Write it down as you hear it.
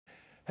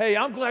Hey,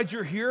 I'm glad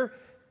you're here.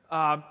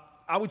 I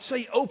would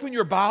say open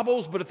your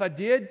Bibles, but if I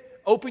did,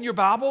 open your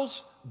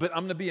Bibles, but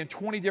I'm going to be in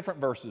 20 different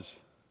verses.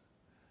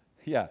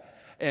 Yeah.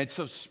 And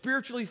so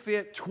Spiritually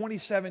Fit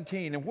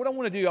 2017. And what I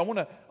want to do, I want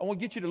to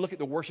get you to look at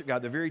the worship guide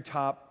at the very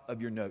top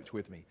of your notes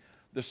with me.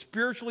 The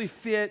Spiritually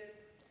Fit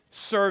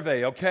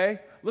survey, okay?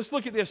 Let's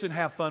look at this and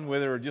have fun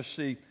with it or just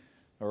see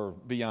or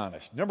be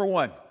honest. Number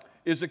one,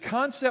 is the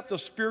concept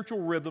of spiritual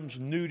rhythms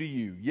new to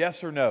you?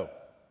 Yes or no?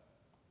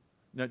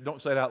 No,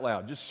 don't say it out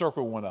loud. Just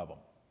circle one of them.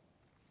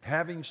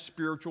 Having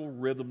spiritual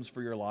rhythms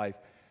for your life,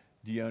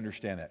 do you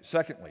understand that?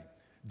 Secondly,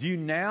 do you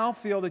now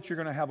feel that you're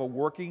going to have a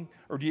working,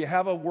 or do you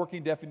have a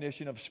working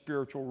definition of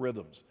spiritual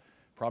rhythms?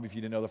 Probably if you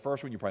didn't know the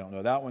first one, you probably don't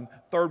know that one.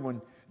 Third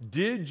one,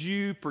 did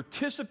you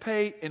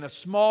participate in a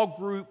small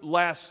group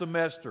last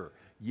semester?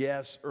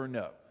 Yes or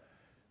no?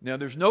 Now,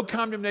 there's no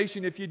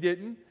condemnation if you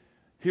didn't.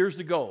 Here's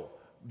the goal.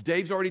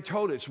 Dave's already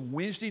told us,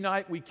 Wednesday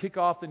night we kick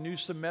off the new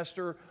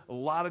semester, a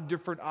lot of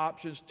different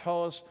options.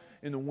 Tell us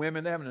in the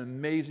women, they have an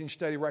amazing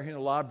study right here in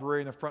the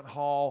library in the front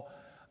hall.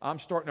 I'm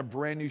starting a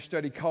brand new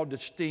study called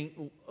Distinct,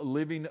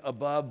 Living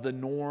Above the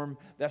Norm.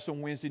 That's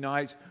on Wednesday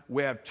nights.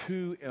 We have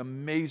two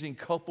amazing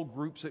couple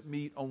groups that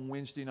meet on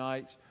Wednesday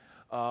nights.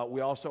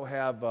 We also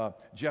have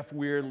Jeff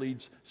Weir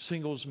leads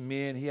Singles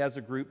Men. He has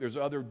a group. There's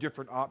other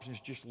different options.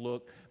 Just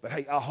look. But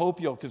hey, I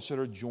hope you'll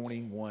consider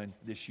joining one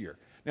this year.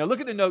 Now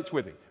look at the notes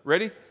with me.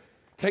 Ready?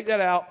 Take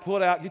that out, pull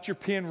it out, get your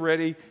pen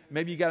ready.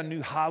 Maybe you got a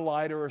new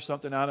highlighter or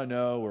something, I don't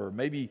know. Or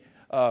maybe,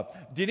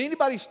 did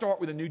anybody start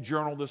with a new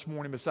journal this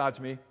morning besides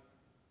me?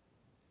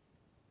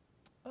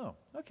 Oh,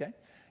 okay.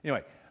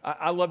 Anyway,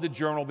 I love to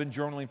journal. Been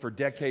journaling for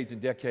decades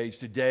and decades.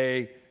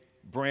 Today,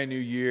 brand new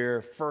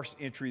year, first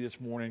entry this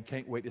morning.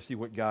 Can't wait to see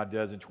what God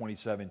does in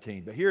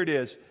 2017. But here it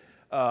is,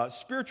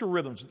 spiritual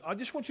rhythms. I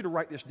just want you to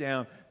write this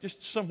down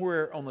just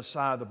somewhere on the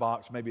side of the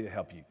box, maybe to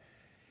help you.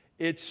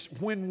 It's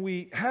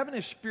when having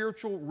a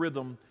spiritual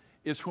rhythm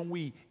is when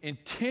we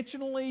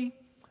intentionally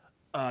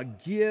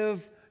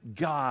give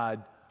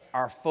God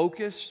our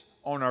focus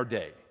on our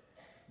day.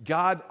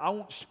 God, I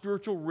want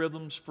spiritual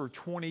rhythms for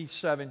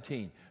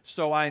 2017.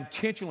 So I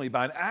intentionally,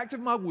 by an act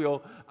of my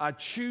will, I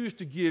choose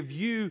to give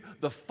you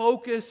the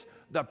focus,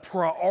 the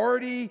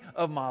priority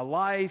of my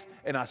life,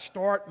 and I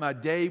start my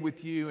day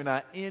with you and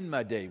I end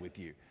my day with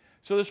you.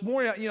 So this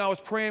morning, I was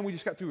praying. We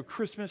just got through a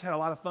Christmas, had a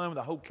lot of fun with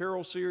the Hope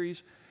Carol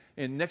series.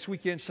 And next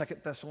weekend, 2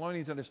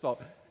 Thessalonians, I just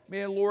thought,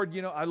 man, Lord,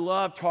 I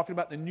love talking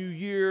about the new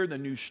year, the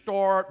new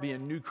start,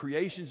 being new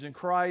creations in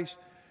Christ.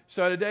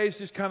 So today is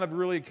just kind of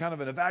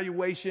an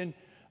evaluation.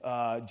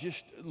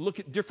 Just look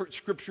at different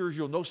scriptures.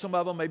 You'll know some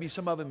of them, maybe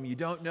some of them you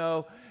don't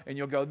know. And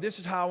you'll go, this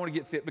is how I want to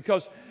get fit.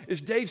 Because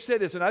as Dave said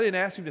this, and I didn't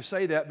ask him to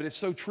say that, but it's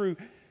so true.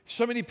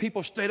 So many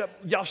people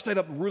y'all stayed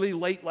up really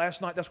late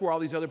last night. That's where all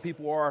these other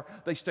people are.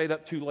 They stayed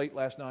up too late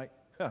last night.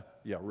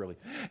 Yeah, really.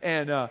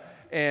 And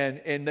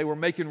they were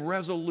making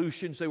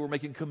resolutions. They were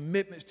making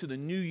commitments to the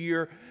new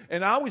year.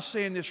 And I always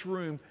say in this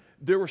room,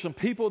 there were some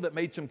people that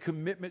made some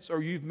commitments, or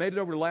you've made it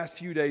over the last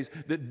few days,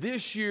 that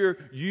this year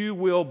you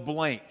will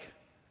blank.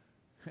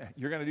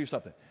 You're going to do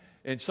something.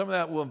 And some of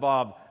that will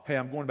involve, hey,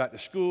 I'm going back to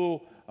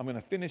school. I'm going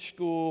to finish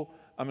school.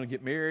 I'm going to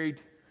get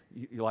married.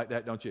 You like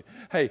that, don't you?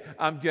 Hey,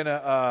 I'm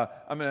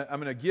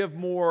gonna give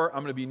more.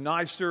 I'm going to be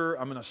nicer.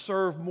 I'm going to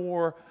serve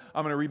more.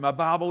 I'm going to read my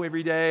Bible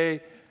every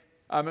day.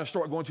 I'm going to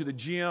start going to the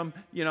gym.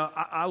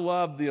 I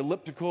love the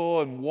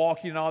elliptical and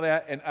walking and all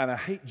that. And I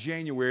hate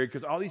January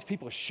because all these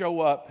people show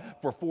up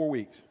for 4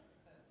 weeks.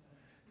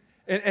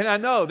 And I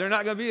know they're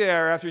not going to be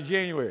there after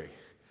January.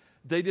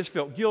 They just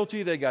felt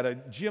guilty. They got a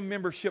gym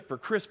membership for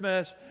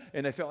Christmas,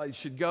 and they felt like they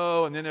should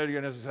go. And then they're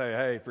going to say,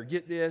 hey,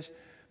 forget this.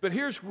 But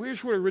here's what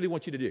I really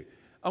want you to do.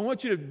 I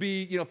want you to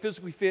be,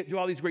 physically fit, do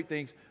all these great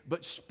things.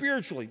 But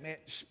spiritually,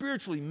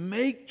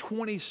 make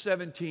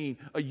 2017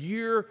 a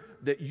year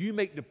that you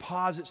make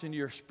deposits into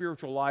your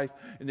spiritual life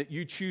and that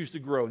you choose to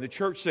grow. And the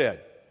church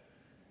said,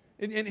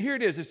 and here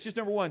it is. It's just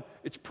number one.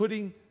 It's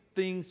putting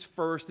things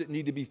first that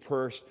need to be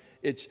first.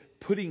 It's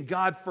putting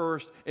God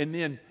first. And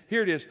then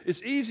here it is.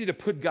 It's easy to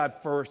put God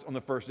first on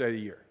the first day of the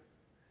year.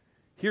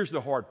 Here's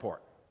the hard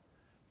part.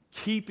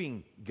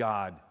 Keeping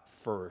God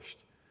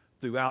first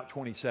throughout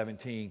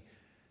 2017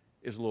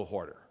 is a little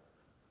harder,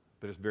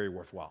 but it's very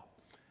worthwhile.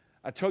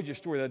 I told you a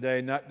story the other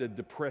day, not to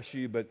depress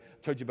you, but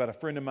I told you about a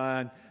friend of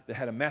mine that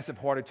had a massive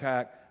heart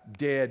attack,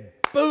 dead,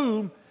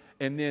 boom.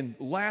 And then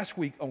last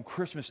week on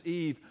Christmas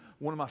Eve,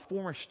 one of my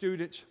former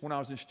students, when I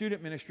was in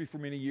student ministry for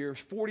many years,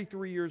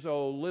 43 years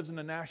old, lives in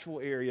the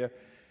Nashville area.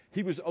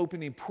 He was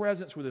opening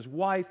presents with his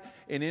wife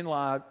and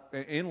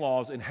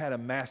in-laws and had a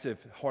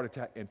massive heart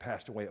attack and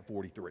passed away at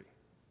 43.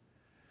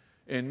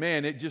 And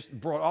man, it just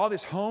brought all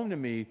this home to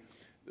me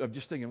of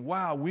just thinking,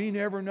 wow, we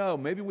never know.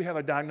 Maybe we have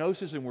a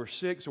diagnosis and we're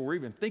sick, so we're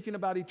even thinking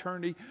about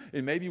eternity,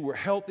 and maybe we're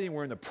healthy and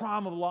we're in the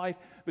prime of life,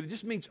 but it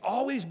just means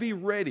always be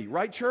ready,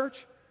 right,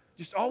 church?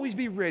 Just always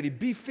be ready,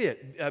 be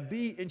fit,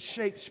 be in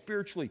shape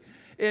spiritually.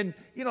 And,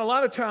 a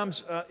lot of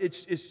times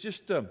it's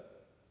just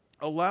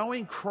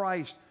allowing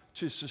Christ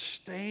to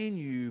sustain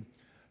you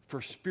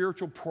for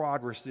spiritual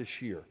progress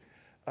this year.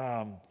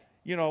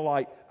 You know,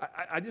 like,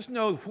 I just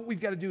know what we've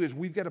got to do is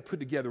we've got to put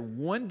together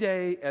one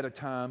day at a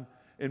time,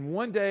 and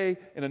one day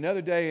and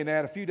another day, and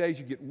add a few days,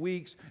 you get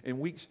weeks, and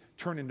weeks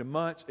turn into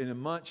months, and then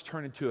months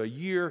turn into a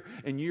year,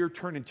 and year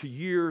turn into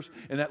years,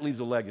 and that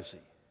leaves a legacy.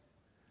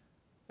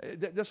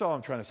 That's all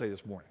I'm trying to say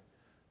this morning.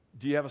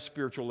 Do you have a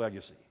spiritual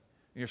legacy?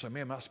 And you're saying,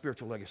 man, my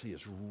spiritual legacy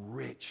is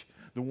rich.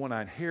 The one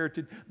I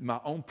inherited, my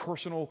own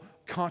personal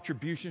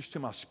contributions to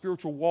my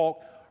spiritual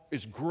walk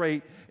is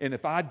great. And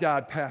if I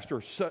died,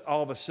 Pastor,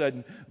 all of a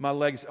sudden, my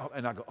legacy,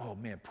 and I go, oh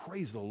man,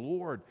 praise the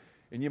Lord.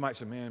 And you might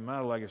say, man,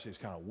 my legacy is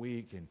kind of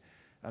weak, and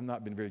I've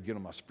not been very good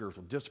on my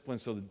spiritual discipline.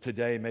 So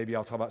today, maybe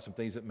I'll talk about some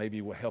things that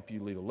maybe will help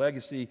you leave a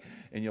legacy.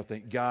 And you'll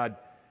think, God,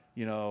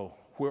 you know,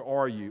 where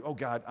are you? Oh,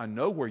 God, I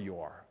know where you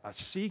are. I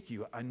seek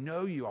you. I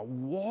know you. I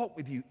walk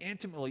with you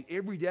intimately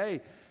every day.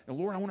 And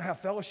Lord, I want to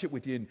have fellowship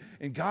with you.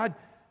 And God,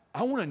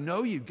 I want to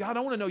know you. God, I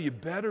want to know you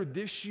better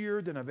this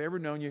year than I've ever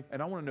known you,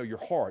 and I want to know your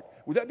heart.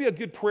 Would that be a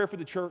good prayer for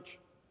the church?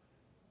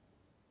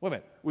 Wait a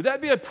minute. Would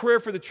that be a prayer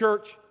for the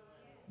church?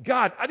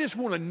 God, I just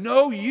want to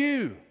know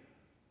you.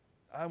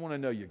 I want to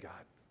know you, God,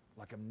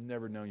 like I've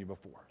never known you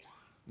before.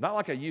 Not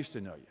like I used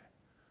to know you.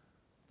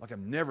 Like I've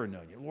never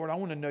known you. Lord, I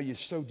want to know you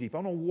so deep. I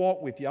want to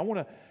walk with you. I want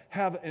to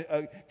have,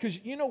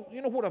 because you know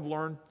what I've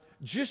learned?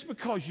 Just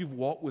because you've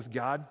walked with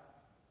God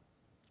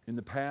in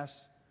the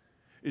past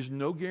is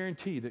no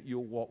guarantee that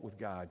you'll walk with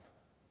God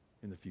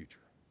in the future.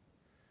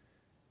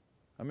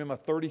 I'm in my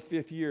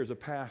 35th year as a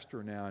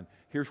pastor now, and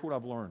here's what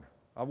I've learned.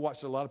 I've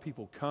watched a lot of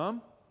people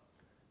come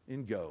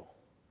and go,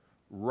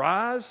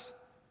 rise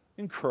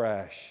and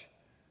crash.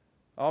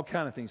 All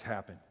kind of things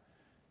happen.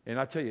 And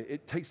I tell you,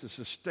 it takes the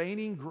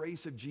sustaining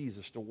grace of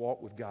Jesus to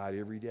walk with God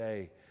every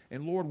day.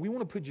 And Lord, we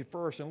want to put you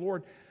first. And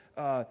Lord,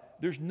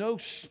 there's no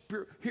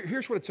spirit.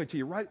 Here's what I'd say to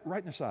you, right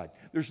in the side.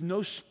 There's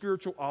no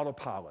spiritual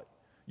autopilot.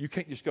 You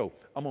can't just go,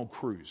 I'm on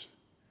cruise.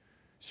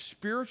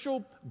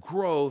 Spiritual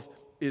growth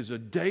is a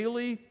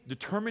daily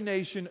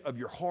determination of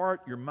your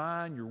heart, your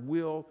mind, your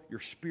will, your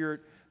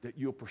spirit, that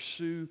you'll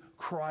pursue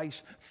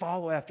Christ,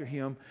 follow after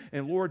Him.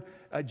 And Lord,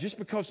 just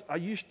because I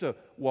used to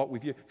walk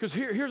with you, because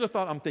here's a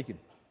thought I'm thinking.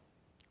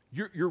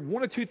 You're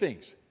one of two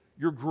things.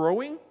 You're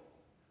growing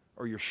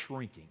or you're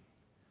shrinking.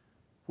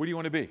 What do you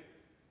want to be?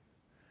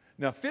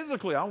 Now,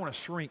 physically, I want to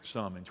shrink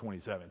some in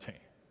 2017.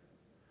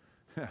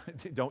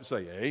 Don't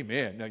say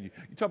amen. No, you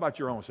talk about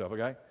your own self,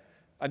 okay?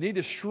 I need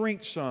to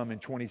shrink some in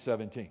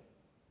 2017.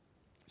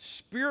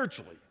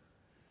 Spiritually,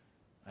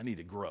 I need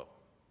to grow.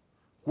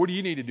 What do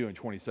you need to do in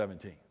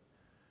 2017?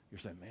 You're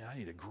saying, man, I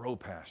need to grow,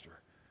 Pastor.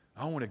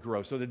 I want to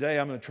grow. So today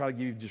I'm going to try to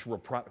give you just real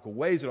practical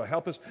ways that will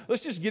help us.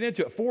 Let's just get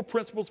into it. 4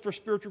 principles for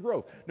spiritual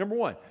growth. Number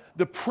 1,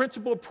 the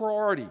principle of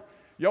priority.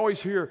 You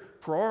always hear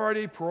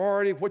priority.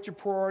 What's your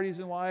priorities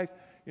in life?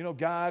 You know,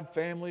 God,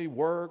 family,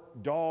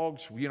 work,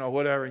 dogs, you know,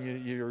 whatever,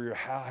 your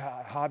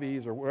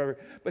hobbies or whatever.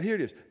 But here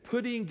it is,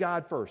 putting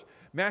God first.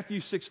 Matthew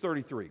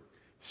 6:33.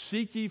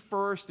 Seek ye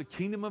first the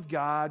kingdom of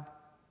God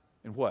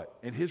and what?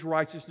 And His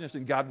righteousness,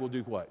 and God will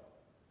do what?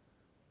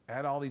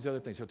 Add all these other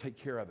things. He'll take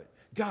care of it.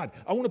 God,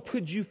 I want to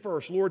put you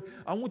first. Lord,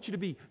 I want you to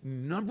be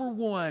number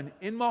 1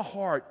 in my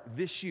heart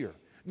this year.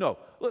 No,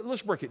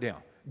 let's break it down.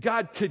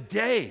 God,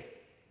 today,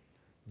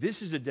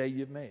 this is a day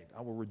you've made.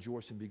 I will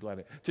rejoice and be glad in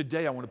it.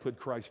 Today, I want to put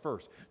Christ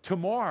first.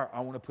 Tomorrow,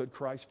 I want to put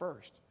Christ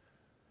first.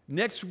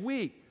 Next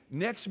week,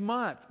 next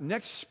month,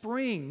 next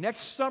spring,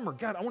 next summer,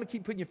 God, I want to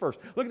keep putting you first.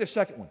 Look at the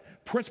second one.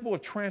 Principle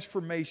of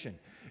transformation.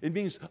 It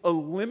means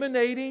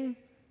eliminating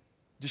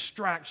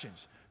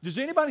distractions. Does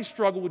anybody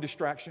struggle with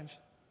distractions?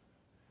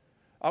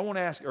 I want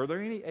to ask, are there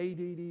any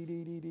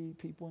ADD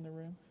people in the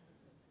room?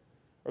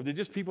 Are there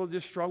just people that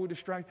just struggle with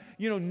distractions?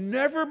 You know,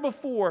 never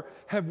before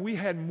have we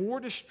had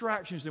more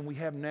distractions than we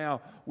have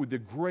now with the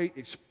great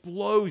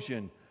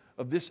explosion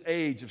of this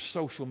age of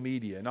social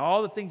media and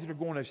all the things that are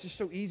going on. It's just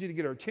so easy to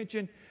get our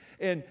attention.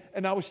 And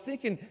I was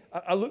thinking,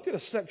 I looked at a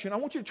section. I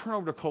want you to turn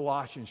over to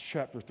Colossians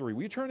chapter 3.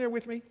 Will you turn there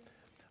with me?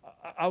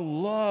 I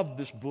love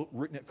this book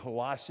written at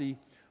Colossae.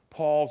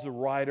 Paul's the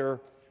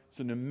writer. It's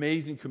an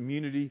amazing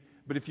community.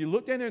 But if you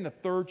look down there in the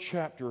 3rd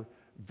chapter,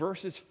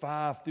 verses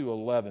 5 through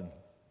 11,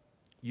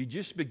 you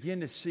just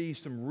begin to see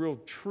some real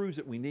truths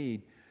that we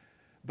need.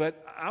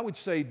 But I would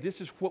say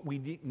this is what we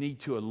need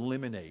to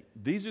eliminate.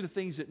 These are the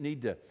things that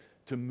need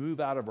to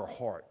move out of our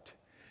heart.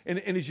 And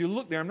as you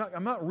look there,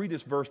 I'm not read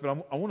this verse,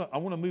 but I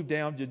want to move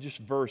down to just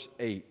verse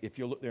 8. If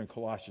you look there in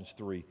Colossians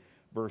 3,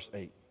 verse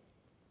 8.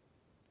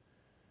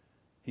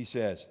 He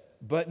says,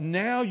 but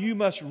now you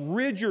must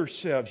rid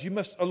yourselves, you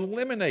must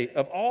eliminate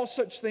of all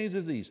such things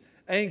as these: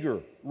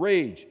 anger,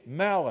 rage,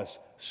 malice,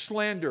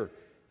 slander,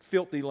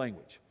 filthy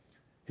language.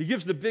 He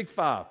gives the big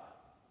 5.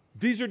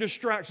 These are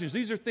distractions.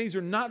 These are things that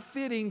are not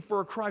fitting for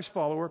a Christ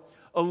follower.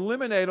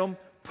 Eliminate them,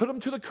 put them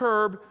to the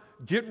curb,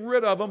 get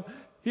rid of them.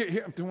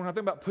 Here, when I think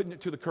about putting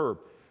it to the curb,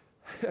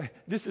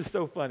 this is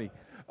so funny.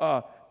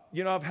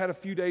 You know, I've had a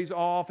few days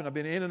off, and I've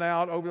been in and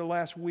out over the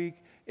last week,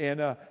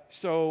 and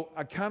so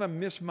I kind of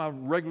missed my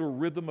regular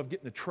rhythm of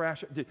getting the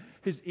trash.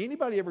 Has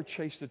anybody ever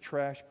chased the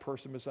trash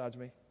person besides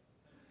me?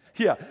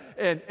 Yeah,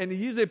 and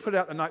usually they put it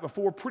out the night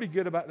before, pretty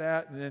good about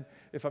that. And then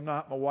if I'm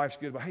not, my wife's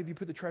good about, hey, have you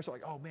put the trash out?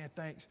 Like, oh, man,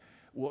 thanks.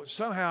 Well,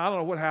 somehow, I don't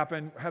know what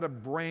happened, had a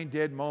brain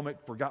dead moment,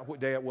 forgot what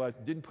day it was,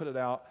 didn't put it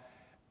out.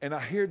 And I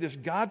hear this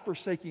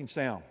God-forsaking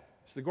sound.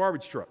 It's the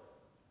garbage truck.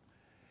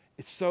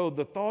 So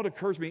the thought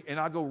occurs to me, and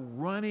I go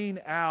running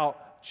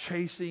out,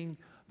 chasing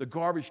the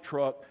garbage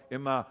truck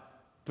in my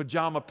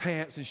pajama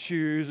pants and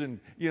shoes. And,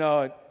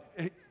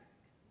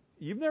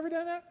 you've never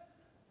done that?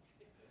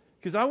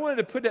 Because I wanted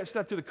to put that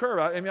stuff to the curb.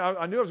 I knew I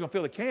was going to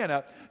fill the can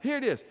up. Here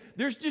it is.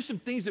 There's just some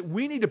things that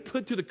we need to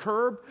put to the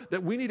curb,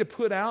 that we need to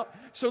put out.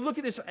 So look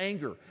at this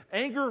anger.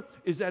 Anger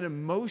is that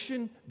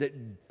emotion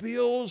that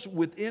builds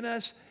within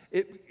us.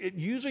 It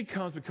usually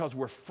comes because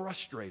we're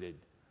frustrated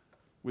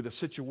with a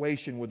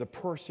situation, with a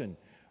person.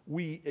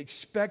 We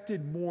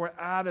expected more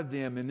out of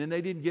them, and then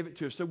they didn't give it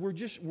to us. So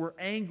we're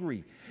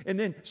angry. And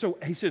then, so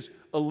he says,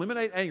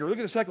 eliminate anger. Look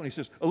at the second one. He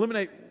says,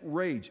 eliminate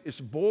rage.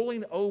 It's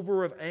boiling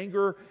over of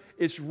anger.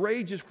 It's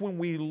rage is when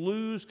we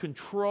lose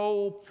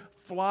control,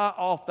 fly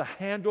off the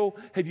handle.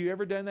 Have you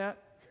ever done that?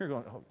 You're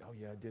going, oh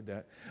yeah, I did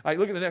that. All right,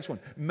 look at the next one.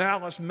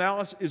 Malice.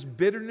 Malice is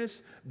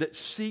bitterness that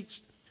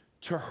seeks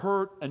to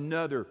hurt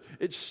another.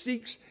 It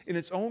seeks in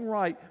its own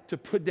right to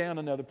put down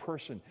another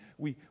person.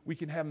 We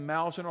can have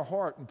malice in our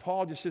heart. And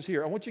Paul just says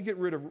here, I want you to get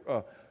rid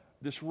of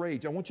this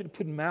rage. I want you to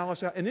put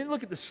malice out. And then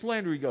look at the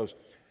slander. He goes,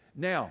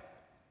 now,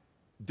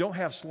 don't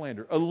have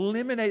slander.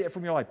 Eliminate it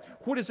from your life.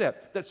 What is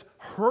that? That's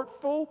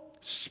hurtful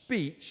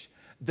speech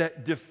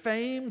that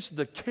defames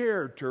the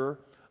character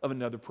of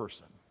another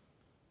person.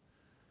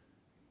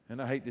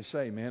 And I hate to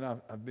say, man,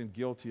 I've been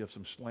guilty of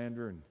some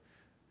slander, and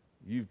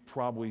you've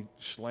probably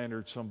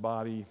slandered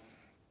somebody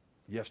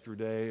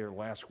yesterday or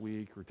last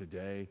week or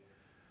today.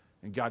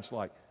 And God's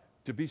like,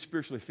 to be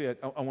spiritually fit,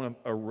 I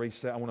want to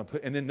erase that. I want to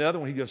put, and then the other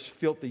one, he goes,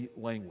 filthy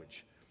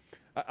language.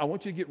 I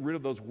want you to get rid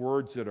of those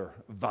words that are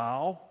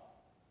vile,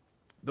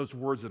 those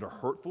words that are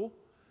hurtful,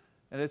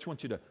 and I just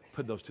want you to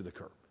put those to the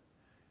curb.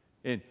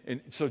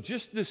 And so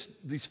just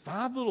these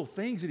 5 little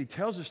things that he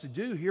tells us to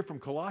do here from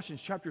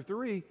Colossians chapter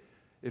 3,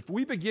 if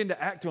we begin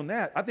to act on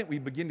that, I think we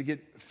begin to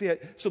get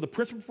fit. So the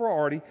principle of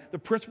priority, the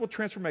principle of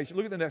transformation,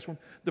 look at the next one,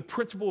 the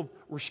principle of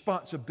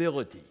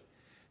responsibility.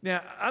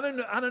 Now, I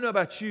don't know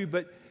about you,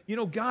 but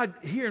God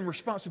here in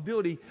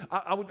responsibility,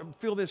 I would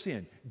fill this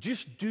in.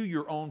 Just do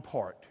your own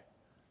part.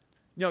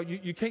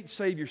 You can't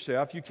save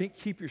yourself. You can't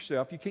keep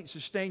yourself. You can't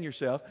sustain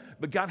yourself.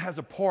 But God has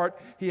a part.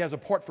 He has a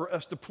part for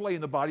us to play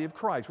in the body of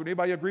Christ. Would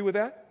anybody agree with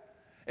that?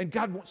 And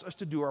God wants us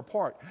to do our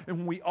part. And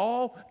when we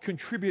all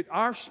contribute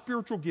our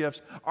spiritual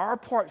gifts, our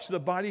parts to the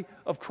body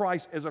of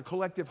Christ as a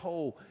collective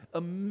whole,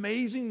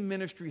 amazing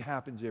ministry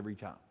happens every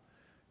time.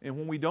 And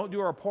when we don't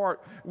do our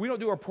part, we don't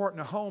do our part in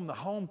the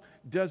home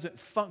doesn't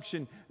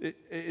function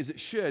as it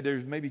should.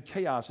 There's maybe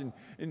chaos.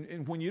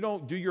 And when you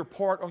don't do your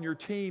part on your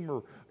team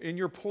or in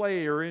your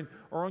play or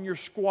on your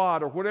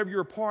squad or whatever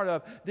you're a part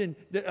of, then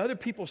other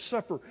people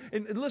suffer.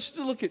 And let's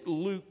look at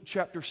Luke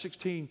chapter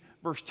 16,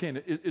 verse 10.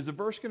 Is the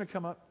verse going to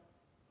come up?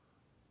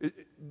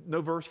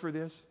 No verse for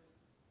this?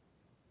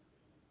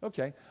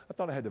 Okay, I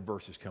thought I had the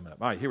verses coming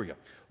up. All right, here we go.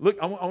 Look,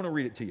 I want to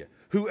read it to you.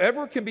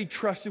 Whoever can be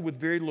trusted with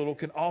very little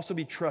can also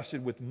be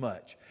trusted with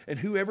much. And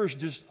whoever is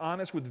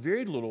dishonest with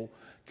very little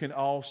can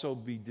also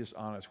be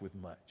dishonest with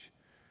much.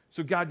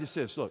 So God just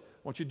says, look, I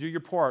want you to do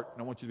your part,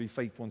 and I want you to be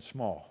faithful and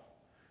small.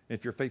 And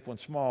if you're faithful and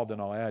small,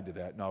 then I'll add to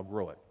that, and I'll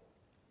grow it.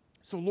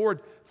 So Lord,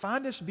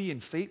 find us being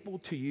faithful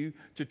to you,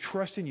 to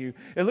trust in you.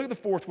 And look at the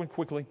fourth one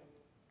quickly,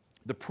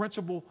 the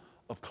principle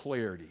of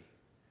clarity.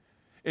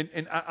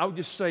 And I would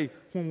just say,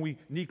 when we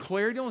need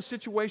clarity on a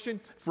situation,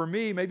 for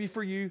me, maybe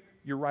for you,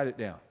 you write it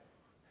down.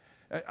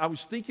 I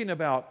was thinking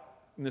about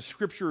in the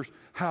Scriptures,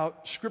 how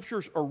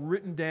Scriptures are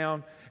written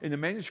down and the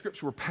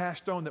manuscripts were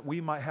passed on that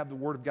we might have the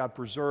Word of God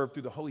preserved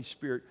through the Holy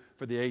Spirit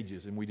for the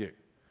ages, and we do.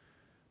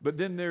 But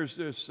then there's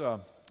this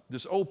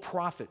old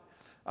prophet.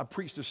 I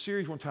preached a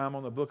series one time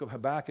on the book of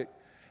Habakkuk,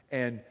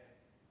 and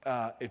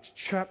it's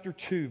chapter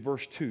 2,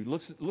 verse 2.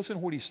 Listen to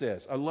what he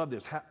says. I love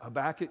this.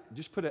 Habakkuk,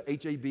 just put a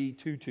H-A-B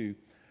 2:2.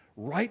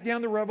 Write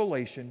down the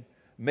revelation,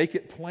 make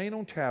it plain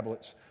on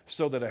tablets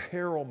so that a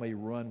herald may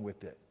run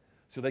with it.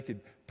 So they could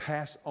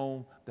pass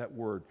on that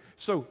word.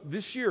 So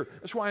this year,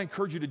 that's why I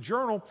encourage you to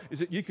journal, is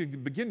that you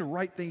can begin to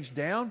write things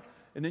down,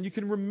 and then you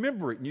can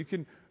remember it, and you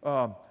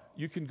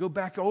can go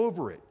back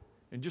over it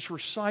and just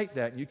recite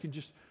that, and you can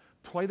just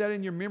play that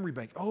in your memory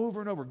bank over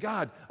and over.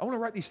 God, I want to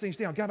write these things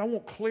down. God, I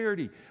want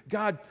clarity.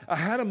 God, I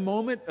had a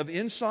moment of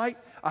insight.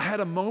 I had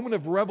a moment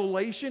of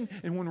revelation.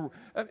 And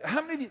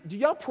how many of you, do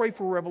y'all pray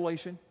for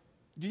revelation?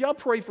 Do y'all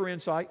pray for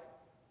insight?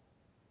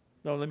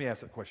 No, let me ask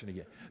that question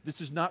again.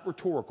 This is not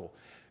rhetorical.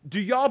 Do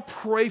y'all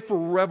pray for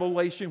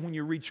revelation when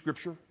you read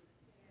Scripture?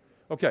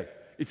 Okay,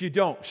 if you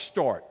don't,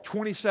 start.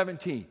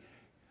 2017.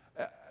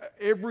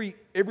 Every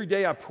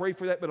day I pray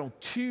for that, but on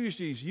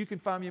Tuesdays, you can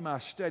find me in my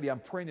study. I'm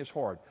praying this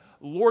hard.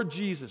 Lord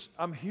Jesus,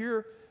 I'm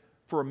here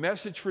for a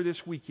message for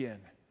this weekend.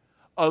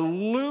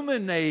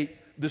 Illuminate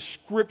the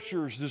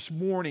Scriptures this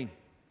morning.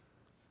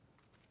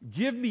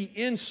 Give me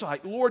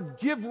insight. Lord,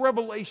 give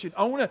revelation.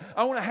 I want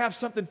to have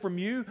something from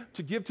you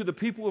to give to the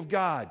people of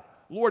God.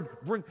 Lord,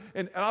 bring,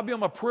 and I'll be on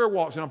my prayer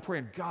walks and I'm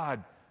praying,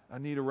 God, I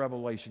need a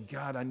revelation.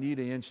 God, I need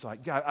an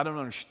insight. God, I don't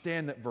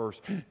understand that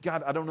verse.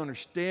 God, I don't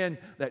understand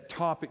that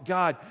topic.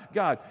 God,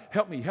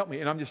 help me.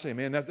 And I'm just saying,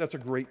 man, that's a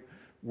great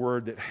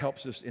word that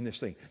helps us in this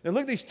thing. Now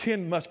look at these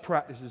 10 must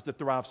practices to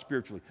thrive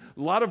spiritually.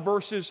 A lot of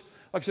verses.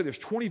 Like I said, there's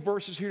 20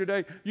 verses here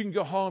today. You can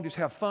go home, just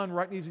have fun,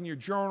 writing these in your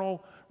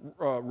journal,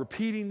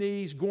 repeating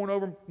these, going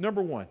over them.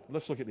 Number 1,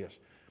 let's look at this.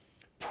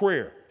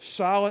 Prayer,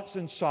 silence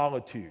and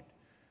solitude.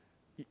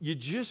 You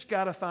just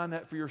got to find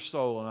that for your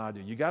soul, and I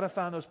do. You got to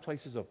find those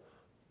places of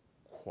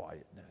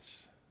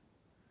quietness,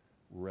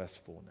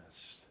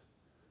 restfulness,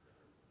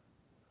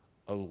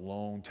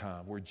 alone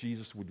time, where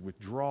Jesus would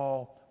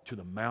withdraw to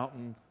the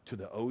mountain, to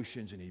the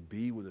oceans, and he'd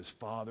be with his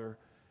Father.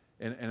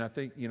 And I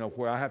think,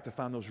 where I have to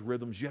find those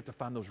rhythms, you have to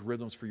find those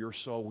rhythms for your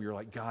soul where you're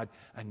like, God,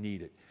 I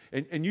need it.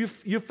 And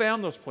you've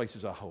found those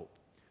places, I hope.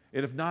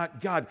 And if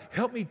not, God,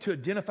 help me to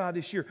identify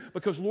this year.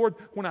 Because, Lord,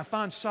 when I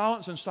find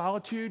silence and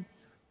solitude,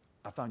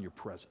 I find your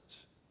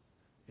presence.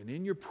 And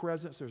in your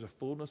presence, there's a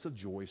fullness of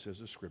joy, says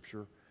the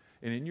Scripture.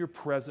 And in your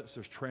presence,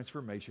 there's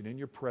transformation. In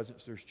your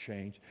presence, there's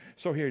change.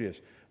 So here it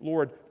is.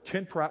 Lord,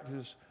 10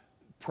 practices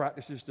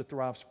to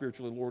thrive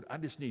spiritually. Lord, I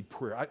just need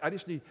prayer. I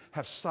just need to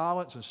have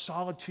silence and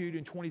solitude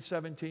in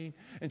 2017.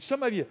 And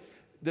some of you,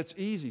 that's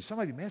easy. Some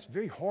of you, man, it's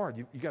very hard.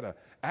 You got an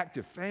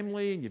active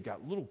family, and you've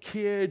got little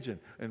kids,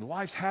 and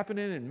life's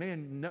happening, and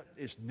man,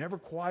 it's never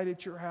quiet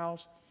at your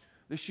house.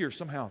 This year,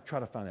 somehow, try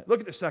to find that. Look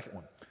at the second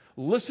one.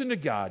 Listen to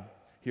God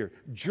here.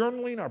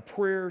 Journaling our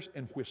prayers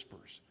and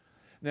whispers.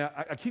 Now,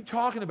 I keep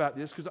talking about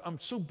this because I'm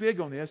so big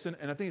on this, and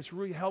I think it's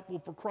really helpful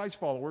for Christ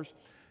followers.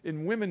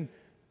 And women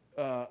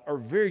are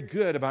very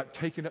good about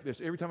taking up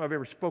this. Every time I've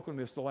ever spoken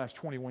this the last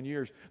 21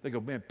 years, they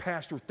go, man,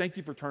 Pastor, thank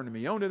you for turning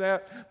me on to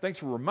that. Thanks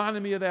for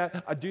reminding me of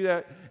that. I do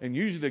that. And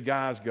usually the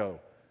guys go,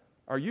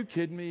 are you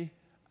kidding me?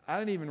 I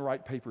didn't even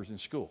write papers in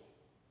school.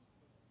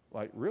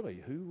 Like,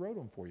 really? Who wrote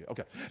them for you?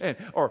 Okay. And,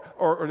 or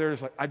they're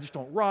just like, I just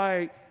don't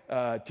write.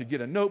 To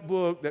get a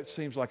notebook, that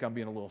seems like I'm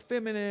being a little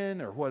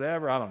feminine or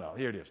whatever. I don't know.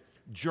 Here it is.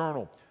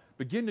 Journal.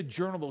 Begin to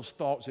journal those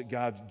thoughts that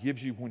God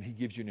gives you when he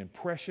gives you an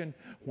impression,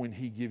 when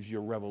he gives you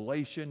a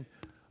revelation.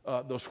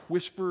 Those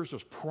whispers,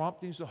 those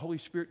promptings of the Holy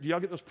Spirit. Do y'all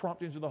get those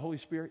promptings of the Holy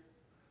Spirit?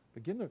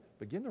 Begin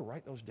to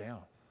write those down.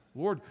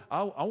 Lord,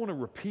 I want to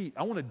repeat.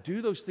 I want to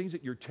do those things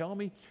that you're telling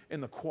me in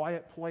the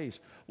quiet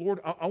place. Lord,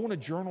 I want to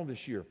journal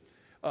this year.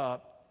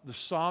 The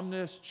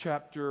Psalmist,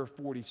 chapter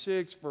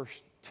 46,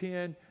 verse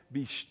 10,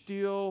 be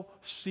still,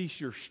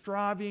 cease your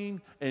striving,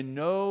 and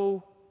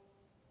know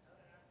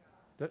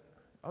that.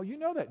 Oh, you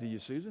know that, do you,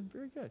 Susan?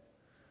 Very good.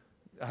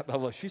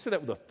 She said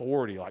that with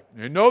authority, like,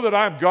 and know that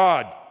I'm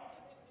God.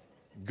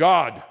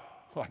 God.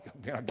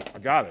 Like, man, I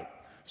got it.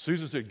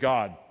 Susan said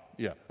God.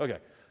 Yeah, okay.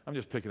 I'm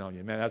just picking on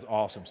you. Man, that's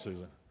awesome,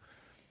 Susan.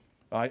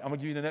 All right, I'm going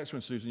to give you the next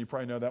one, Susan. You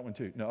probably know that one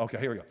too. No, okay,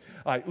 here we go.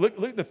 All right,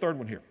 look at the third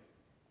one here.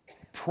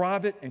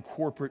 Private and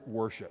corporate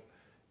worship.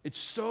 It's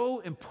so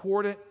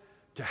important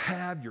to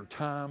have your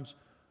times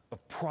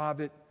of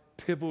private,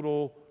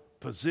 pivotal,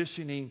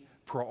 positioning,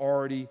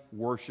 priority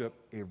worship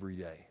every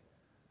day.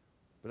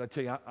 But I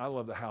tell you, I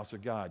love the house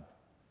of God.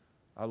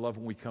 I love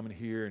when we come in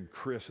here and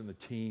Chris and the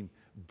team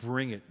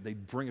bring it. They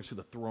bring us to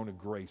the throne of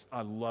grace.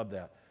 I love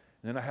that.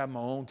 And then I have my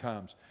own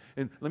times.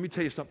 And let me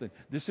tell you something.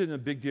 This isn't a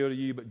big deal to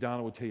you, but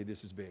Donna will tell you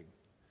this is big.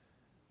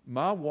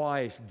 My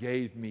wife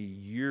gave me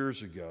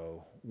years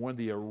ago one of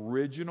the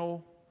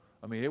original,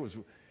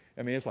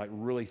 it's like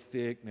really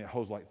thick, and it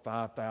holds like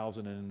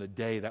 5,000, and in the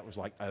day, that was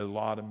like a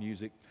lot of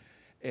music.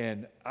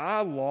 And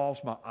I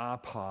lost my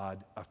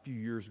iPod a few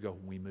years ago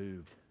when we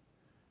moved.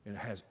 And it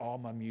has all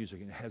my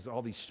music, and it has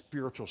all these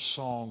spiritual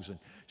songs and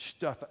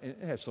stuff. And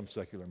it has some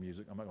secular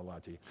music, I'm not going to lie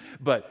to you.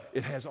 But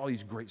it has all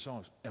these great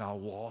songs, and I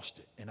lost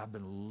it. And I've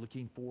been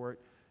looking for it,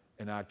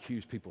 and I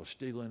accuse people of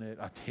stealing it.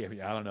 I tell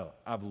you, I don't know.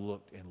 I've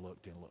looked and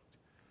looked and looked.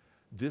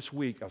 This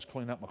week, I was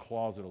cleaning up my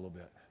closet a little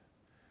bit,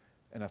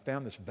 and I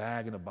found this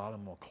bag in the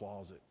bottom of my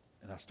closet,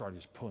 and I started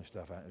just pulling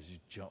stuff out. It was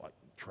just junk, like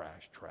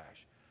trash.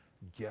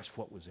 Guess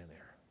what was in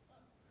there?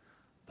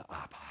 The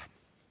iPod.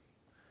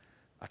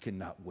 I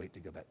cannot wait to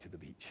go back to the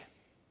beach.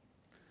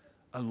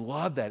 I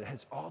love that. It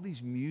has all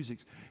these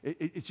musics.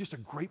 It's just a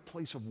great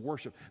place of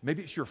worship.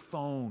 Maybe it's your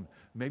phone.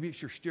 Maybe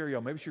it's your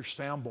stereo. Maybe it's your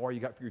sound bar you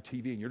got for your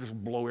TV, and you're just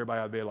blow everybody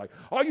out of bed like,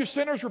 all you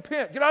sinners,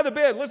 repent. Get out of the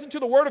bed. Listen to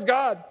the Word of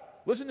God.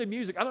 Listen to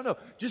music. I don't know.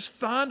 Just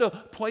find a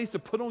place to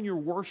put on your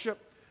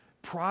worship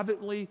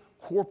privately,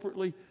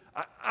 corporately.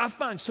 I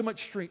find so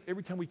much strength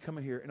every time we come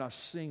in here and I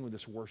sing with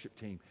this worship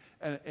team,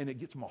 and it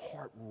gets my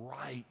heart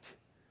right.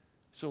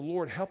 So,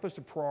 Lord, help us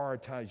to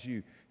prioritize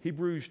you.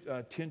 Hebrews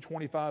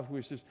 10:25, where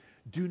it says,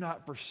 do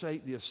not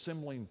forsake the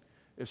assembling,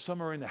 as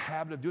some are in the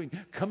habit of doing.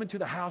 Come into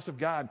the house of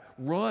God.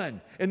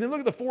 Run. And then look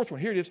at the fourth one.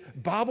 Here it is,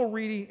 Bible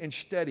reading and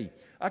study.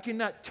 I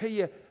cannot tell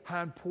you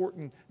how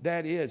important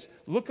that is.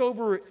 Look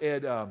over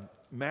at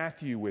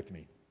Matthew with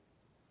me.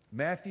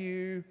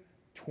 Matthew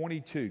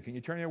 22. Can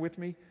you turn there with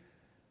me?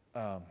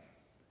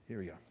 Here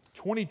we go.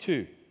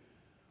 22.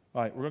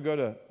 All right, we're going to go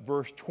to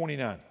verse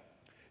 29.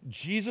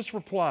 Jesus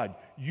replied,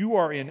 "You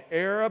are in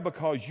error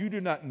because you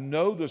do not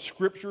know the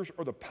Scriptures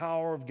or the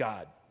power of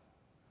God."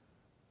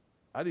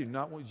 I do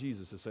not want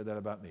Jesus to say that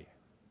about me.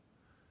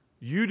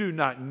 You do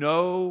not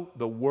know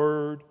the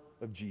Word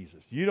of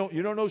Jesus. You don't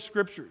know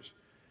Scriptures.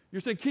 You're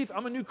saying, "Keith,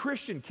 I'm a new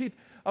Christian. Keith,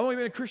 I've only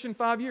been a Christian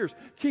 5 years.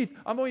 Keith,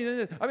 I've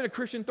been a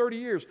Christian 30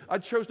 years. I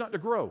chose not to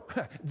grow."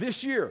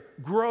 This year,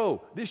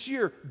 grow. This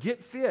year,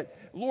 get fit.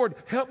 Lord,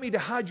 help me to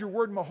hide your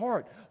word in my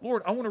heart.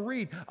 Lord, I want to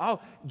read.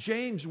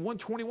 James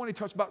 1:21, he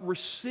talks about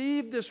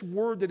receive this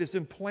word that is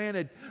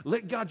implanted.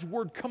 Let God's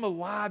word come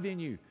alive in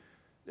you.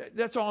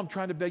 That's all I'm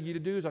trying to beg you to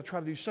do. Is I try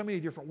to do so many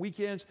different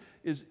weekends,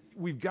 is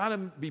we've got to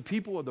be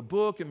people of the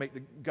book and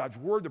make God's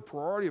word the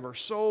priority of our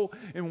soul.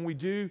 And when we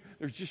do,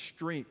 there's just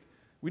strength.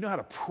 We know how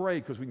to pray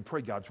because we can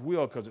pray God's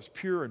will because it's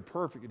pure and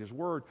perfect in His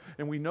Word.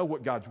 And we know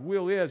what God's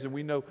will is, and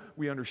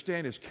we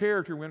understand His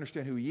character, and we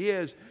understand who He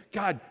is.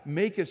 God,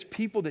 make us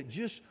people that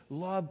just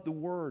love the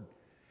Word.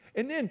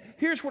 And then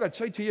here's what I'd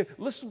say to you.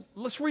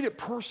 Let's read it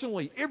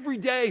personally. Every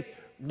day,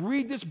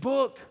 read this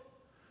book.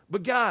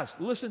 But guys,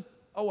 listen.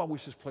 Oh, I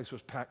wish this place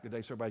was packed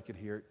today so everybody could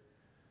hear it.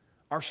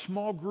 Our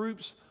small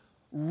groups,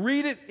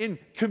 read it in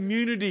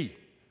community.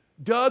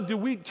 Doug,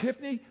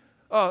 Tiffany,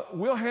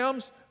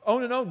 Wilhelms,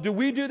 on. Do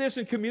we do this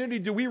in community?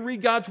 Do we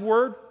read God's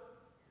Word?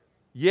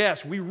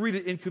 Yes, we read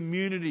it in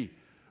community.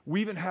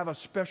 We even have a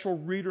special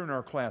reader in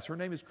our class. Her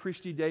name is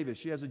Christy Davis.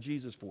 She has a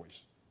Jesus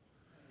voice.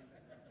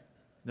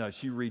 No,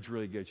 she reads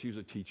really good. She was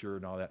a teacher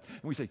and all that.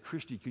 And we say,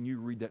 "Christy, can you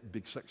read that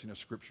big section of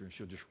Scripture?" And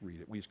she'll just read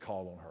it. We just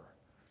call on her.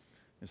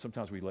 And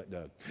sometimes we let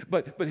Doug.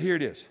 But here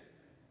it is.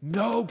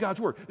 Know God's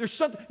Word. There's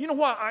something, you know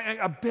why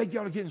I beg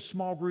y'all to get in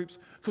small groups?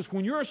 Because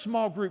when you're in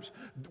small groups,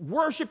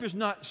 worship is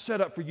not set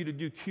up for you to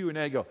do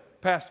Q&A. Go,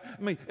 "Pastor,"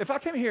 if I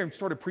came here and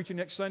started preaching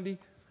next Sunday,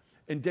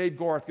 and Dave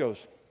Garth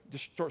just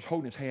starts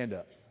holding his hand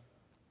up.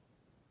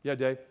 "Yeah,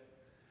 Dave?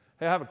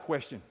 Hey, I have a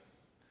question."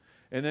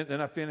 And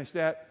then I finish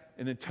that,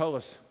 and then tell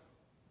us.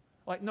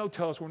 No,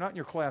 tell us, we're not in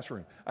your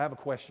classroom. I have a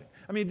question.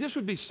 This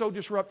would be so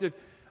disruptive.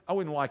 I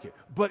wouldn't like it.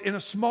 But in a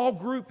small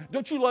group,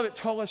 don't you love it?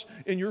 Tell us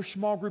in your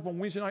small group on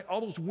Wednesday night, all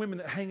those women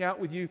that hang out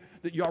with you,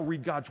 that y'all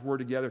read God's Word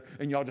together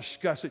and y'all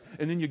discuss it,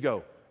 and then you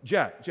go,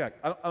 Jack,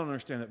 I don't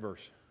understand that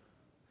verse.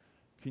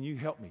 Can you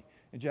help me?"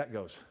 And Jack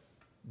goes,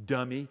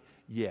 "Dummy,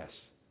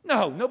 yes."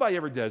 No, nobody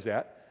ever does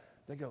that.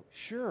 They go,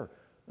 "Sure,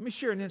 let me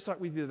share an insight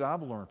with you that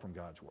I've learned from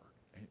God's Word."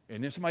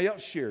 And then somebody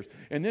else shares.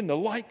 And then the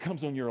light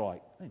comes on your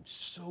light. I'm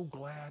so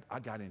glad I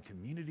got in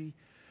community.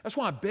 That's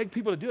why I beg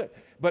people to do it.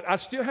 But I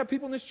still have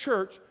people in this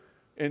church,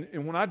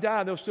 and when I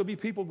die, there'll still be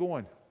people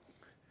going,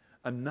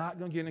 "I'm not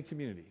going to get in a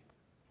community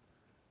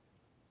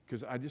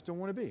because I just don't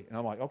want to be." And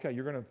I'm like, "Okay,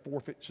 you're going to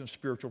forfeit some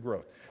spiritual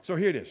growth." So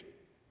here it is.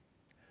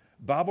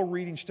 Bible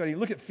reading, study.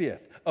 Look at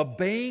 5th.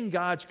 Obeying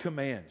God's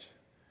commands.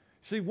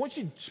 See, once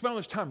you spend all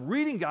this time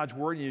reading God's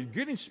Word and you're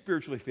getting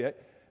spiritually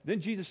fit, then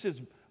Jesus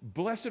says,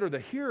 "Blessed are the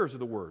hearers of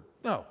the Word."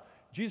 No,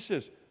 Jesus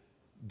says,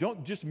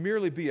 don't just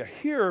merely be a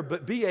hearer,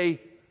 but be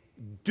a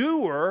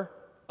doer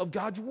of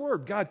God's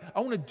Word. God, I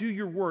want to do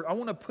your Word. I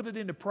want to put it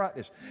into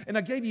practice. And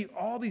I gave you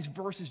all these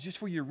verses just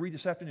for you to read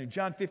this afternoon.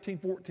 John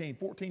 15:14,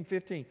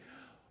 14:15,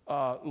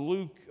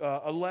 Luke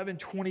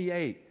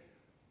 11:28.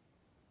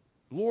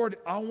 Lord,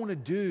 I want to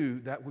do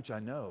that which I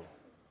know.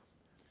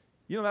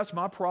 That's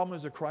my problem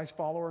as a Christ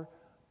follower.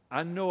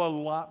 I know a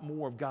lot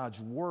more of God's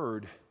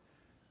Word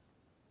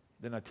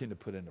than I tend to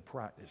put into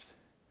practice.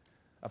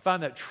 I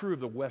find that true of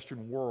the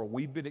Western world.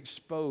 We've been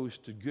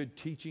exposed to good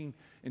teaching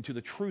and to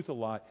the truth a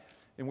lot,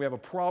 and we have a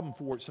problem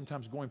for it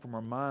sometimes going from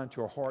our mind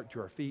to our heart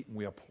to our feet, and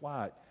we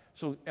apply it.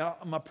 So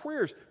my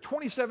prayer is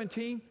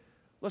 2017,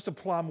 let's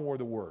apply more of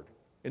the Word.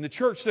 And the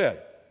church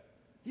said,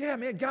 "Yeah,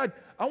 man, God,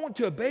 I want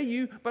to obey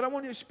you, but I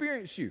want to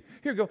experience you."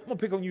 Here you go. I'm going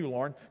to pick on you,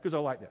 Lauren, because I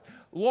like that.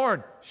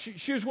 Lauren,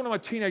 she was one of my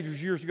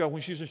teenagers years ago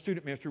when she was in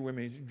student ministry with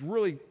me. She's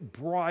really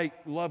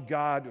bright, loved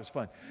God. It was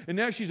fun. And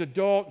now she's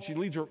adult. She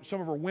leads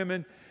some of her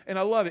women, and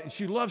I love it. And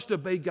she loves to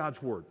obey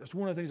God's Word. That's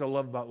one of the things I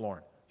love about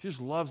Lauren. She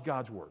just loves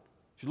God's Word.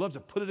 She loves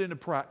to put it into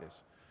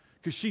practice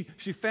because she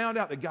found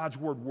out that God's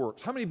Word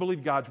works. How many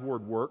believe God's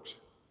Word works?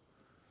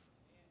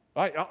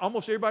 All right,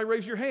 almost everybody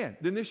raise your hand.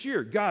 Then this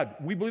year, God,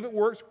 we believe it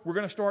works. We're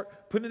going to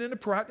start putting it into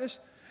practice.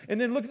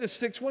 And then look at the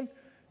 6th one.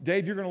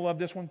 Dave, you're going to love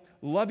this one.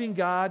 Loving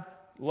God,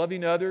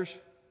 loving others.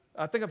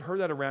 I think I've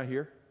heard that around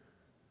here.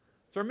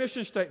 It's our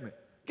mission statement.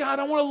 God,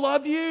 I want to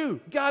love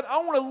you. God, I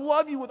want to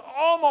love you with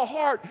all my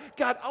heart.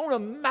 God, I want to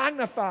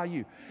magnify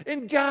you.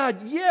 And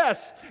God,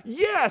 yes,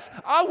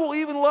 I will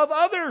even love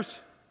others.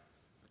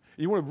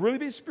 You want to really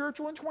be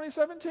spiritual in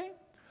 2017?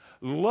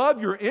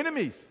 Love your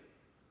enemies.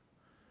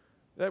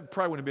 That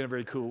probably wouldn't have been a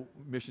very cool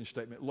mission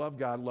statement. Love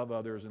God, love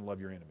others, and love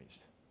your enemies.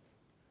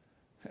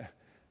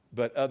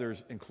 But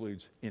others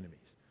includes enemies.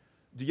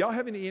 Do y'all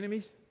have any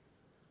enemies?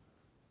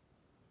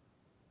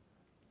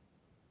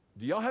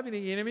 Do y'all have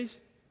any enemies?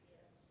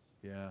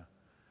 Yeah.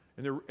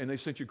 And they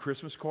sent you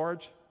Christmas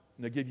cards,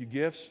 and they gave you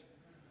gifts,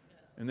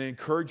 and they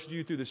encouraged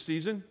you through the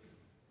season?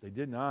 They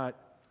did not.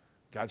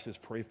 God says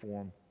pray for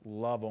them.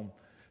 Love them.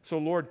 So,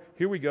 Lord,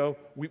 here we go.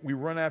 We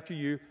run after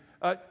you.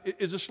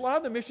 Is the slide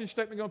of the mission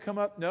statement going to come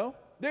up? No?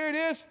 There it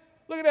is.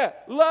 Look at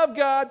that. Love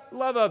God,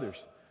 love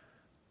others.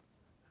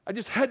 I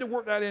just had to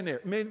work that in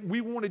there. Man, we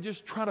want to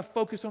just try to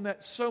focus on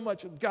that so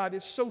much. God,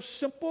 it's so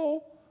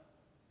simple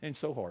and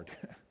so hard.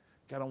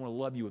 God, I want to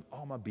love you with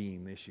all my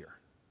being this year.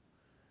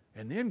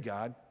 And then,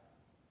 God,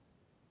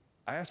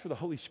 I ask for the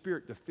Holy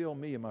Spirit to fill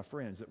me and my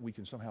friends that we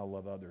can somehow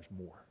love others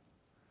more.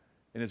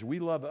 And as we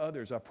love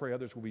others, I pray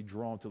others will be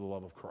drawn to the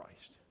love of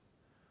Christ.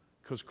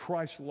 Because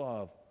Christ's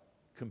love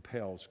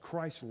compels.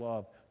 Christ's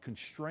love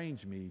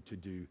constrains me to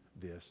do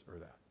this or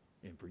that,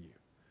 and for you.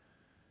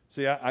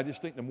 See, I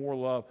just think the more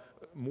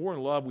in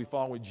love we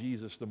follow with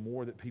Jesus, the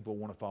more that people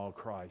want to follow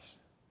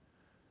Christ.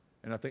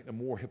 And I think the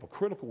more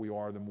hypocritical we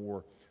are, the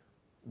more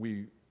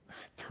we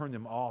turn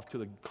them off to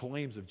the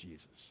claims of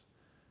Jesus.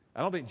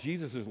 I don't think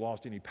Jesus has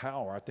lost any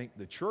power. I think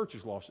the church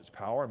has lost its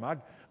power.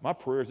 And my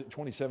prayer is that in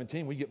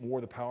 2017 we get more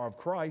of the power of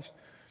Christ.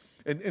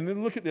 And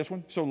then look at this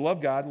one. So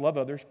love God, love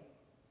others.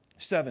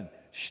 7,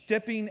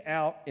 stepping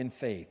out in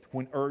faith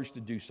when urged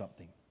to do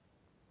something.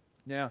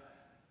 Now,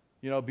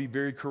 be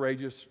very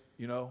courageous.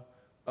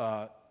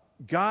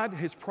 God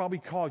has probably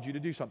called you to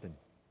do something.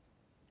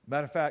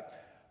 Matter of fact,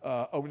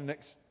 over the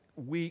next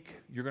week,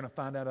 you're going to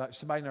find out about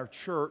somebody in our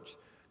church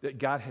that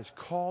God has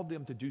called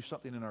them to do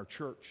something in our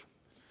church.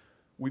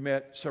 We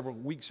met several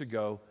weeks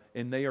ago,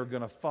 and they are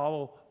going to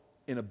follow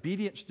in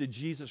obedience to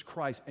Jesus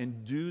Christ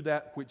and do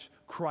that which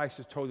Christ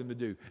has told them to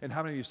do. And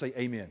how many of you say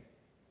amen?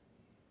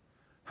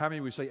 How many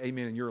of you say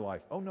amen in your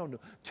life? Oh, no.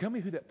 Tell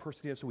me who that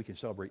person is so we can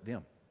celebrate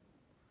them.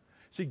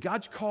 See,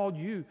 God's called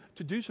you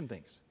to do some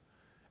things.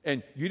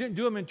 And you didn't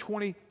do them in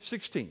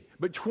 2016.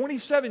 But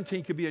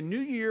 2017 could be a new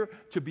year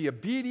to be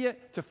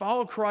obedient, to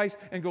follow Christ,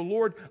 and go,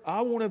 Lord,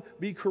 I want to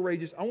be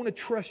courageous. I want to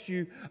trust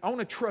you. I want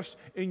to trust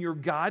in your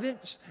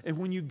guidance. And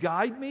when you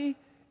guide me,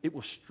 it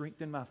will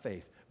strengthen my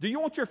faith. Do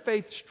you want your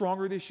faith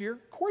stronger this year?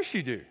 Of course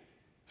you do.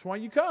 That's why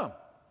you come.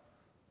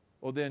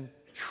 Well, then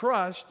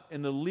trust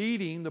in the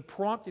leading, the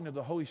prompting of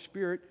the Holy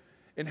Spirit,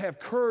 and have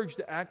courage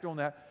to act on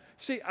that.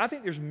 See, I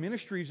think there's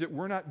ministries that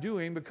we're not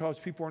doing because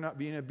people are not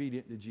being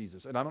obedient to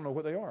Jesus. And I don't know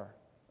what they are.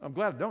 I'm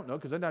glad I don't know,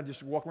 because then I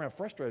just walk around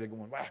frustrated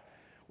going, wow,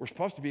 we're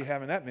supposed to be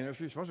having that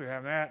ministry, we're supposed to be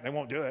having that, and they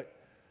won't do it.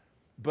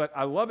 But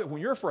I love it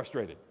when you're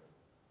frustrated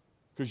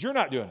because you're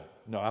not doing it.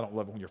 No, I don't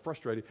love it when you're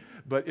frustrated.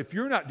 But if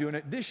you're not doing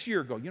it, this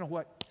year go, you know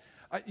what?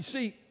 You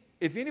see,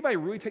 if anybody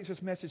really takes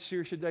this message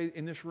seriously today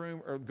in this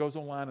room or goes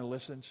online and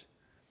listens,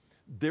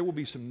 there will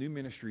be some new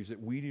ministries that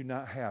we do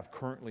not have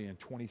currently in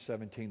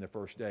 2017, the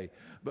first day.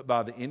 But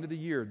by the end of the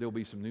year, there will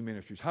be some new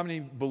ministries. How many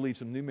believe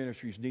some new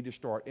ministries need to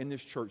start in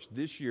this church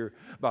this year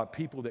by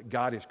people that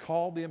God has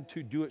called them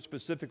to do it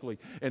specifically,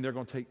 and they're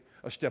going to take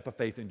a step of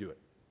faith and do it?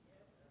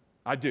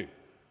 I do.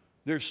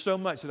 There's so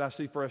much that I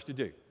see for us to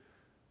do.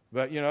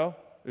 But,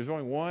 there's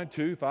only 1,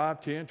 2,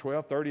 5, 10,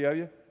 12, 30 of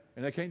you,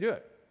 and they can't do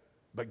it.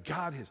 But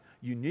God has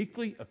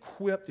uniquely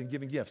equipped and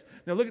given gifts.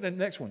 Now look at the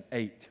next one,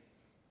 8.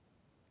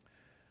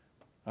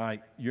 All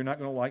right, you're not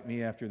going to like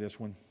me after this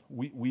one.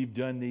 We've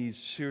done these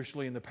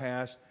seriously in the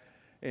past,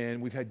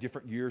 and we've had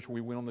different years where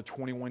we went on the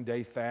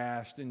 21-day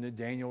fast and the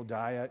Daniel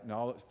diet and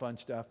all that fun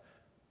stuff.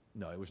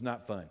 No, it was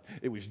not fun.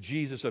 It was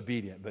Jesus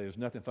obedient, but there was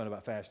nothing fun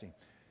about fasting.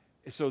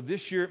 So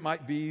this year it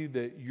might be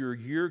that your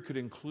year could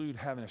include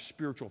having a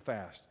spiritual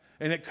fast.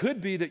 And it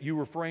could be that you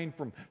refrain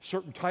from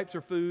certain types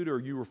of food, or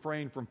you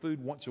refrain from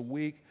food once a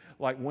week,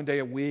 like one day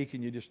a week,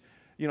 and you just...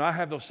 I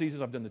have those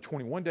seasons. I've done the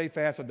 21-day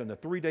fast. I've done the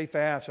 3-day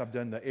fast. I've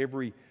done the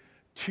every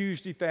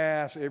Tuesday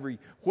fast, every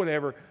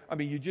whatever. I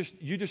mean, you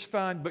just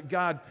find, but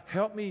God,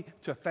 help me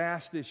to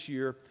fast this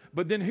year.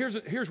 But then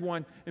here's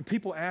one, and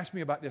people ask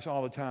me about this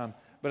all the time,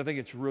 but I think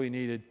it's really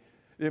needed.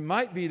 It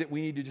might be that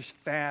we need to just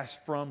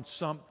fast from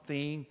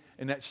something,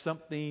 and that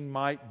something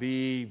might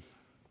be,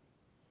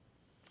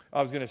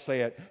 I was going to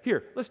say it.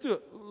 Here, let's do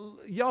it.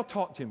 Y'all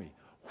talk to me.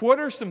 What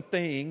are some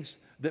things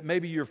that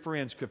maybe your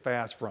friends could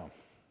fast from?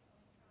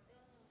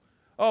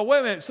 Oh, wait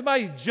a minute.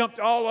 Somebody jumped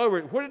all over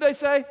it. What did they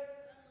say?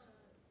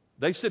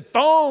 They said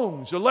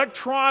phones,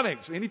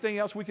 electronics. Anything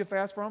else we could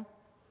fast from?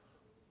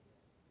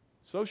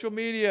 Social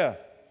media.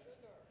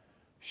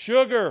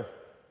 Sugar.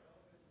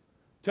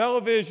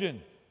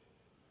 Television.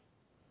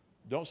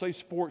 Don't say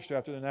sports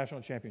after the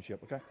national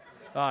championship, okay?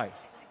 All right.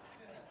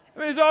 I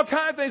mean, there's all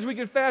kinds of things we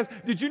can fast.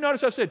 Did you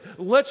notice I said,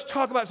 let's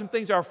talk about some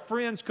things our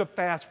friends could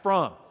fast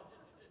from?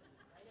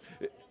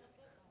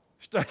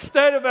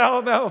 State of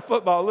Alabama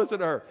football. Listen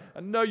to her. I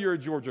know you're a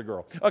Georgia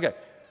girl. Okay.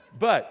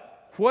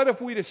 But what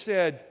if we'd have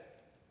said,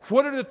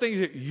 what are the things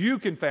that you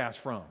can fast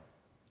from?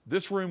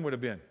 This room would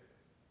have been.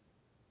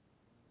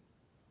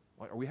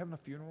 Are we having a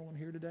funeral in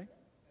here today?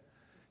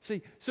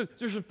 See, so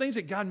there's some things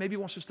that God maybe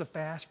wants us to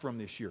fast from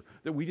this year,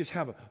 that we just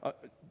have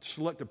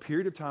select a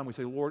period of time. We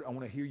say, Lord, I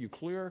want to hear you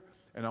clear,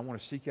 and I want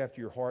to seek after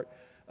your heart.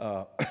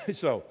 Lord,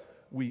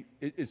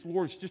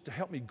 it's just to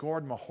help me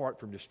guard my heart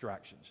from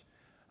distractions.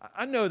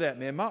 I know that,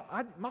 man. My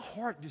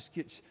heart just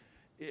gets,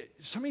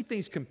 so many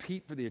things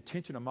compete for the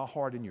attention of my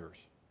heart and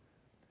yours.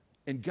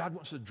 And God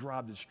wants to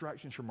drive the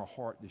distractions from our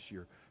heart this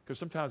year, because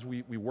sometimes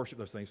we worship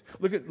those things.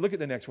 Look at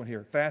the next one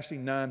here.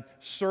 Fasting 9,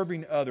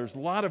 serving others. A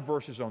lot of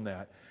verses on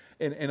that.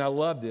 And I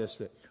love this,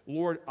 that,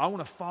 Lord, I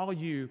want to follow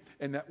you,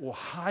 and that will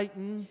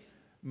heighten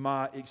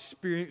my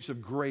experience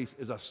of grace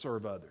as I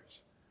serve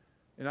others.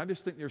 And I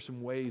just think there's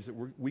some ways that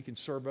we can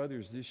serve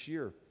others this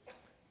year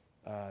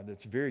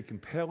that's very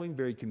compelling,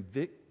 very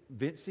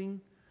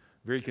convincing,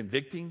 very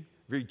convicting,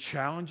 very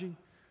challenging.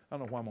 I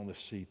don't know why I'm on this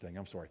C thing.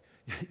 I'm sorry.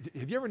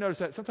 Have you ever noticed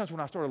that? Sometimes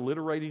when I start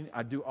alliterating,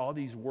 I do all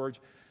these words.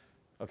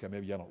 Okay,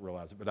 maybe y'all don't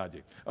realize it, but I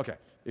do. Okay,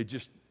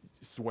 it's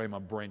the way my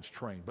brain's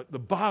trained. But the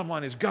bottom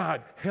line is,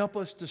 God, help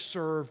us to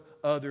serve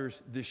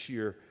others this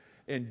year.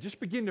 And just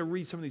begin to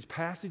read some of these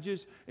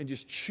passages and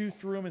just chew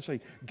through them and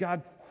say,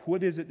 God,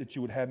 what is it that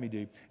you would have me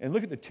do? And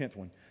look at the 10th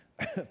one,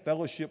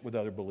 fellowship with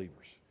other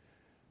believers.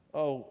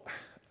 Oh,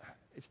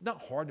 it's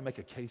not hard to make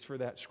a case for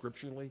that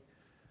scripturally.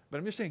 But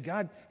I'm just saying,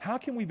 God, how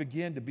can we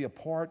begin to be a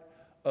part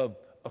of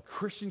a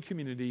Christian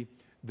community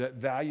that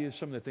values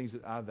some of the things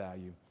that I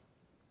value?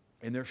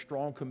 And their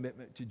strong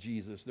commitment to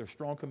Jesus, their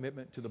strong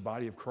commitment to the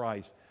body of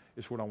Christ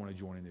is what I want to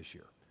join in this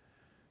year.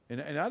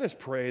 And I just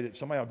pray that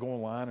somebody will go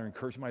online or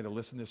encourage somebody to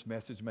listen to this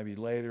message maybe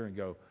later and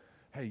go,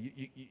 hey,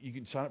 you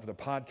can sign up for the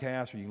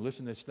podcast, or you can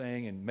listen to this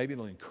thing, and maybe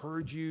it'll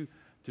encourage you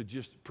to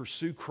just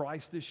pursue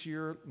Christ this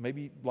year,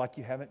 maybe like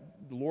you haven't.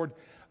 Lord,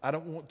 I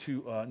don't want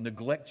to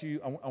neglect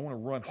you. I want to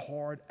run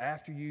hard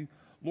after you.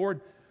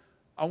 Lord,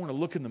 I want to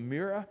look in the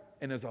mirror,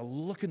 and as I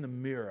look in the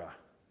mirror,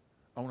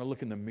 I want to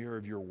look in the mirror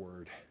of your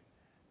word,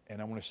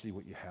 and I want to see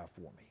what you have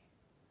for me.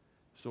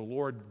 So,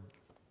 Lord,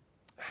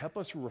 help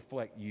us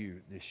reflect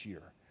you this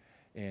year.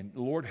 And,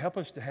 Lord, help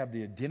us to have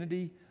the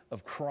identity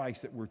of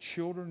Christ, that we're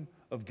children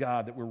of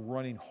God, that we're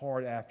running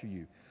hard after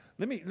you.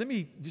 Let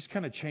me just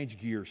kind of change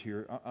gears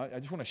here. I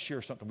just want to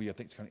share something with you I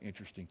think is kind of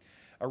interesting.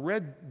 I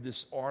read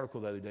this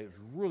article the other day. It was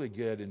really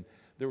good, and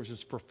there was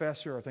this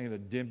professor, I think at the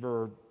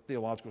Denver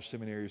Theological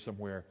Seminary or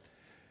somewhere.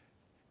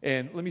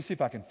 And let me see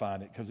if I can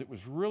find it, because it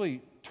was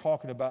really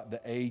talking about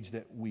the age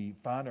that we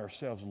find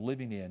ourselves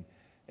living in,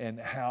 and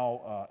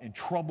how in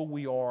trouble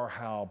we are,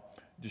 how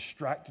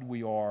distracted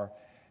we are.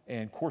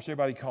 And, of course,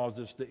 everybody calls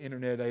this the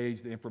internet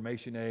age, the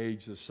information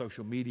age, the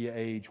social media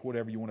age,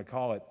 whatever you want to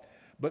call it.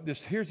 But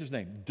here's his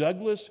name,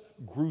 Douglas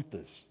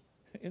Gruthis.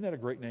 Isn't that a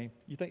great name?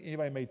 You think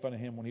anybody made fun of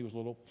him when he was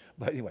little?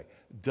 But anyway,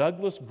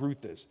 Douglas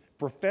Gruthis,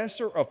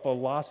 professor of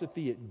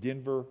philosophy at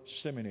Denver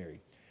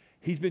Seminary.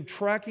 He's been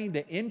tracking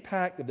the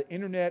impact of the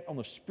internet on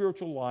the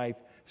spiritual life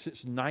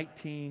since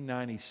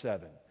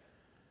 1997.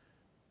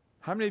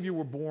 How many of you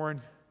were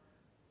born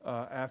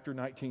after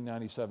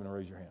 1997?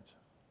 Raise your hands.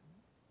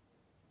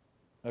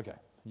 Okay,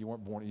 you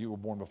weren't born. You were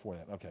born before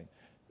that. Okay.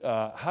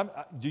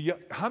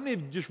 How many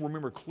of you just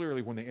remember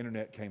clearly when the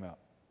internet came out?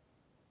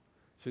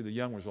 See, the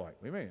young was like,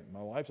 wait a minute, my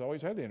life's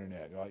always had the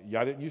internet.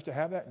 Y'all didn't used to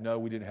have that? No,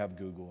 we didn't have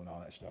Google and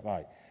all that stuff. All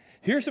right.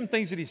 Here's some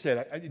things that he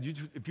said.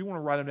 If you want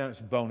to write them down,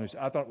 it's a bonus.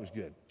 I thought it was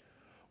good.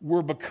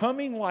 We're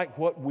becoming like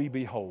what we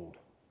behold.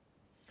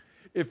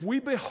 If we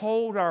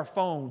behold our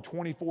phone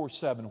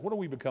 24/7, what are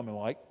we becoming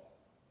like?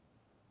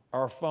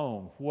 Our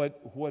phone,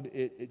 what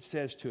it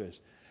says to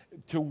us.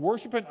 To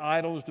worship an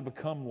idol is to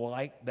become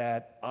like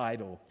that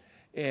idol.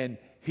 And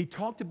he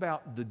talked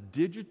about the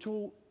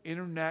digital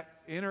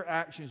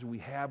interactions we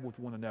have with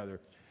one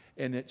another,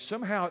 and that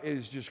somehow it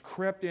has just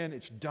crept in,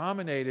 it's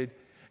dominated,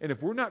 and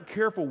if we're not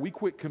careful, we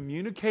quit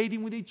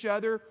communicating with each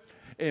other,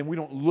 and we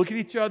don't look at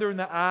each other in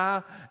the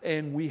eye,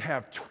 and we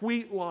have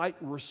tweet-like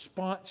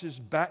responses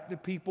back to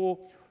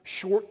people,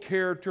 short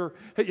character.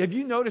 Hey, have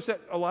you noticed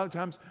that a lot of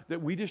times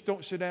that we just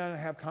don't sit down and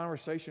have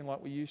conversation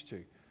like we used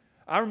to?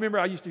 I remember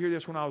I used to hear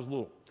this when I was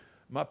little.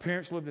 My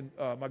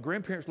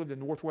grandparents lived in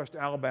northwest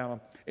Alabama,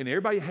 and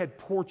everybody had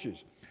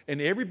porches, and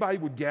everybody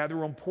would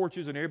gather on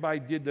porches, and everybody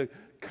did the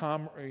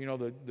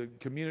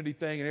community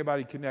thing, and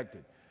everybody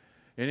connected.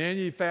 And then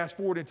you fast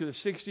forward into the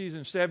 60s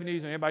and 70s,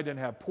 and everybody didn't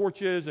have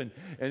porches, and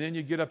then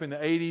you get up in the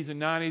 80s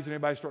and 90s, and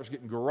everybody starts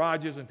getting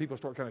garages, and people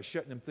start kind of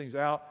shutting them things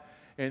out.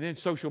 And then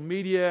social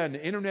media and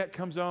the internet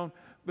comes on.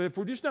 But if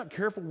we're just not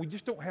careful, we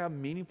just don't have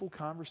meaningful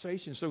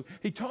conversations. So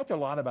he talked a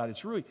lot about it.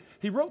 It's really,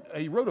 he wrote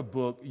a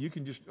book. You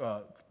can just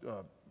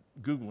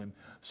Google him.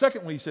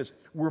 Secondly, he says,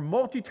 we're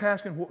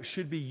multitasking what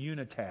should be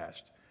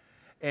unitasked.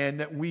 And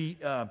that we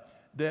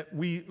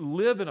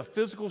live in a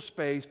physical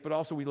space, but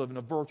also we live in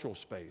a virtual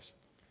space.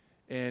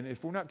 And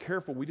if we're not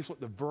careful, we just let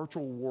the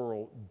virtual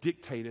world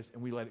dictate us,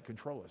 and we let it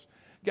control us.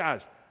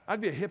 Guys, I'd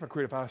be a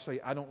hypocrite if I say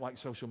I don't like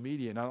social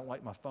media and I don't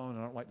like my phone and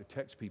I don't like to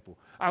text people.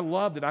 I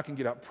love that I can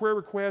get out prayer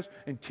requests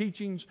and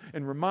teachings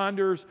and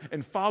reminders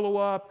and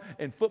follow-up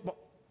and football.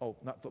 Oh,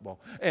 not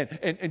football.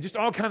 And just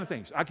all kind of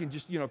things. I can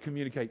just,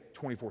 communicate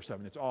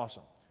 24/7. It's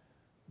awesome.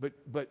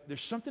 But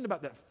there's something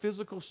about that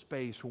physical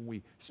space when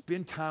we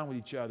spend time with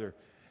each other.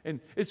 And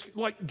it's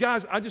like,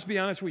 guys, I'll just be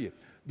honest with you.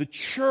 The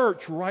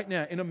church right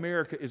now in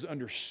America is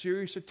under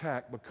serious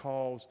attack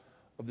because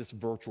of this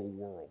virtual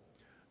world.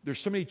 There's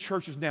so many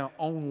churches now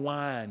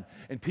online,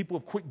 and people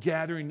have quit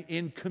gathering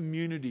in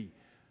community.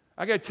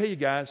 I got to tell you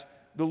guys,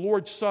 the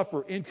Lord's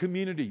Supper in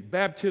community,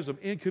 baptism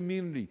in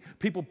community,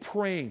 people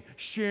praying,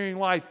 sharing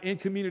life in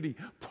community.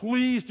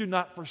 Please do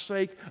not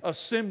forsake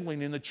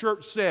assembling, and the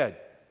church said.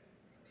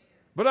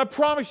 But I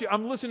promise you,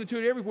 I'm listening to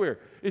it everywhere.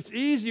 It's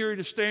easier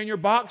to stay in your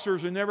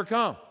boxers and never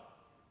come.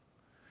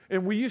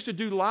 And we used to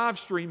do live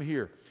stream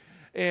here.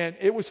 And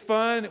it was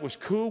fun. It was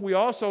cool. We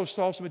also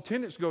saw some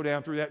attendance go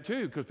down through that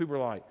too, because people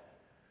were like,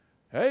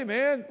 hey,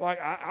 man, like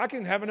I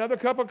can have another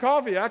cup of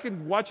coffee. I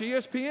can watch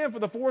ESPN for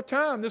the 4th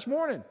time this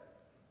morning.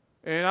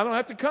 And I don't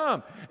have to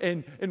come.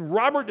 And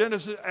Robert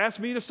Dennis asked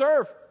me to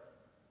serve.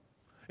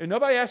 And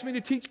nobody asked me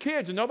to teach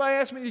kids. And nobody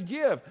asked me to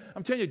give.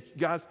 I'm telling you,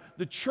 guys,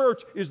 the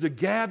church is the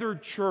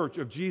gathered church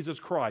of Jesus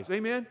Christ.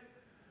 Amen?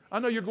 I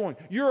know you're going,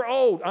 you're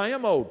old. I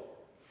am old.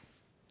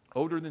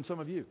 Older than some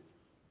of you.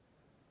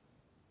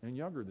 And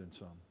younger than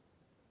some.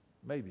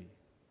 Maybe.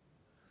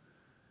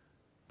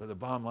 But the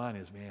bottom line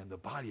is, man, the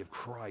body of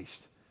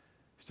Christ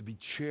is to be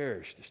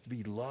cherished. It's to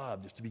be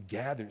loved. It's to be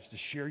gathered. It's to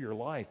share your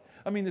life.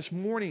 I mean, this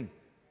morning,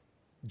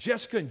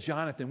 Jessica and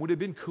Jonathan, would it have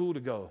been cool to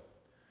go,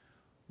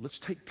 let's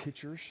take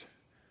pictures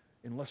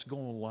and let's go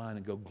online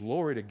and go,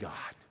 glory to God,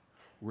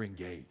 we're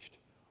engaged.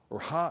 Or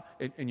how,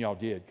 and y'all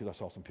did, because I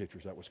saw some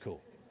pictures, that was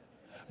cool.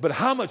 But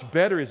how much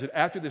better is it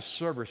after this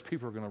service,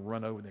 people are going to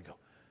run over and they go,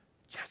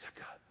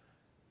 Jessica,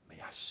 may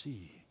I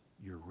see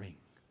your ring?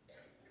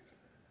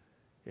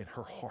 And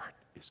her heart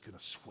is going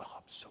to swell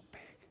up so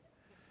big.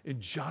 And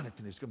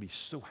Jonathan is going to be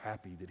so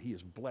happy that he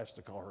is blessed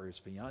to call her his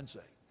fiance.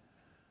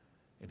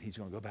 And he's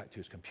going to go back to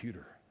his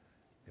computer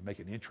and make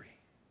an entry.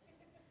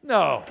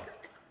 No.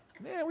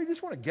 Man, we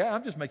just want to get,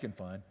 I'm just making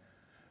fun.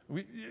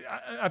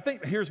 I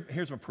think,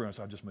 here's my premise,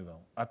 I'll just move on.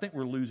 I think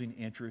we're losing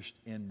interest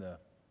in the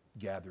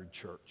gathered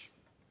church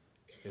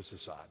as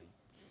society.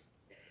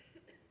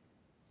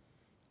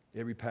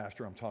 Every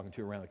pastor I'm talking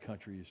to around the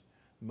country,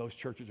 most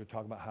churches are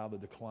talking about how they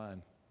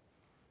decline.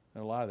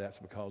 And a lot of that's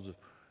because of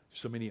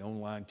so many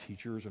online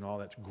teachers and all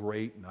that's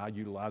great, and I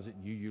utilize it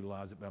and you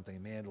utilize it, but I'm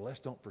thinking, man, let's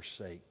don't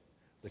forsake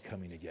the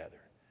coming together.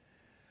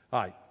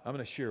 All right, I'm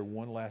going to share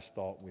one last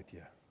thought with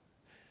you.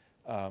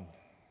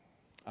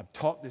 I've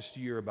talked this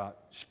year about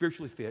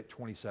Spiritually Fit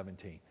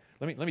 2017.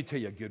 Let me tell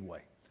you a good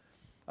way.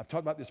 I've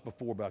talked about this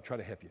before, but I'll try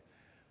to help you.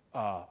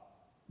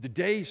 The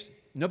days,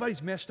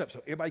 nobody's messed up,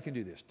 so everybody can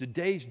do this.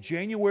 Today's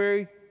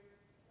January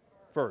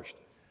 1st.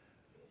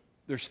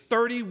 There's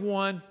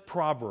 31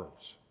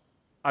 Proverbs.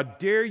 I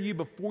dare you,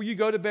 before you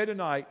go to bed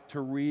tonight, to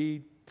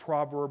read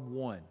Proverb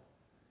 1.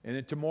 And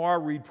then tomorrow,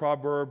 read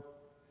Proverb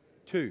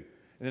 2.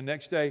 And the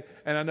next day,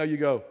 and I know you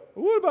go,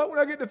 well, what about when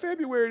I get to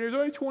February and there's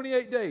only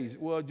 28 days?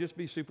 Well, just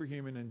be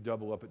superhuman and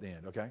double up at the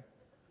end, okay?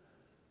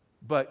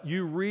 But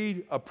you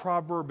read a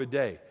proverb a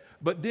day.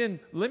 But then,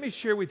 let me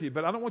share with you,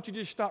 but I don't want you to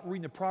just stop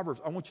reading the Proverbs.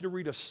 I want you to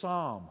read a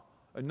psalm,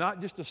 and not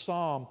just a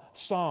psalm,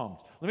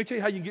 Psalms. Let me tell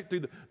you how you can get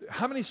through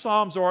how many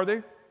Psalms are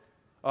there?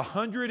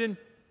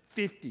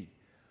 150.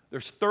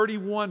 There's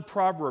 31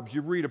 Proverbs.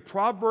 You read a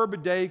proverb a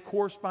day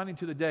corresponding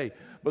to the day.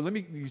 But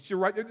you should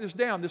write this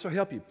down. This will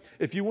help you.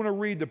 If you want to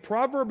read the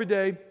proverb a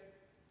day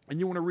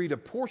and you want to read a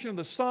portion of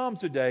the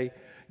Psalms a day,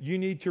 you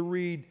need to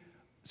read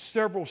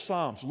several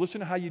Psalms. Listen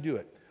to how you do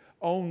it.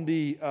 On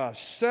the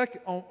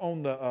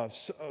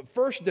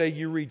first day,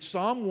 you read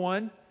Psalm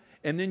 1,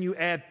 and then you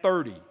add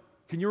 30.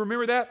 Can you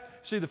remember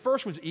that? See, the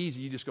first one's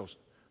easy. You just go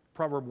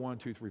Proverb 1,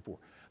 2, 3, 4.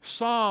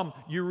 Psalm,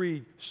 you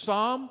read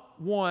Psalm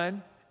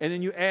 1, and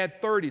then you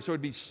add 30. So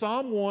it'd be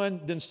Psalm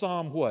 1, then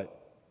Psalm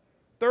what?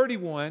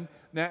 31.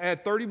 Now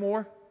add 30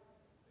 more.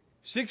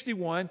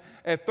 61.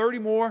 Add 30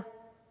 more.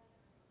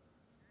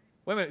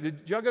 Wait a minute.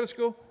 Did y'all go to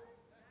school?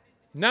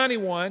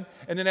 91.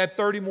 And then add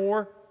 30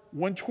 more.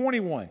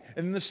 121.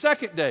 And then the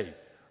second day,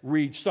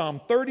 read Psalm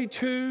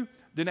 32,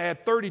 then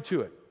add 30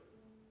 to it.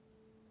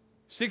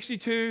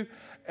 62.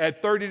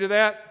 Add 30 to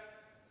that.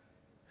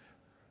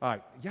 All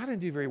right. Y'all didn't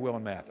do very well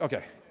in math.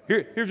 Okay.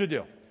 Here's the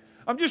deal.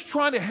 I'm just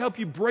trying to help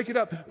you break it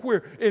up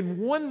where in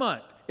 1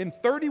 month, in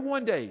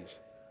 31 days,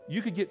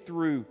 you could get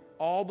through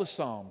all the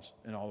Psalms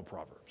and all the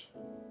Proverbs.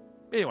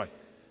 Anyway,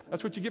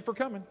 that's what you get for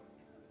coming.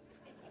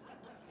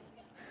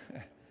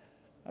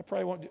 I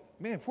probably won't do.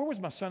 Man, where was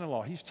my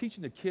son-in-law? He's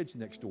teaching the kids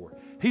next door.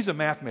 He's a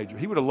math major.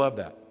 He would have loved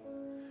that.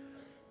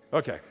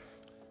 Okay.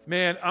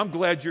 Man, I'm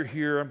glad you're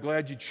here. I'm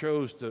glad you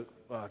chose to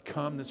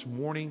come this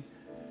morning.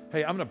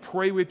 Hey, I'm going to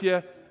pray with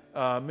you.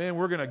 Man,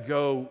 we're going to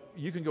go,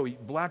 you can go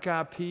eat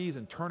black-eyed peas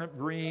and turnip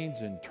greens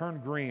and turn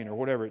green or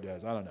whatever it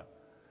does. I don't know.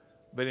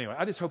 But anyway,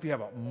 I just hope you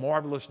have a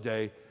marvelous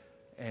day.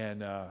 And,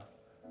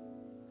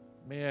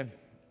 man,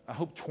 I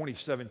hope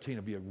 2017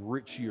 will be a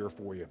rich year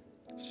for you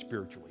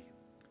spiritually.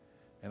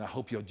 And I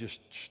hope you'll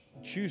just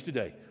choose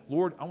today.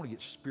 Lord, I want to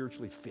get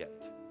spiritually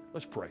fit.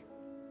 Let's pray.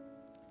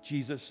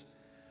 Jesus,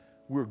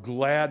 we're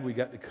glad we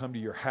got to come to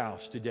your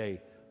house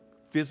today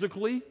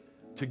physically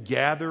to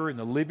gather in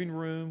the living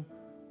room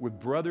with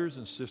brothers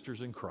and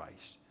sisters in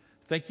Christ.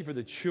 Thank you for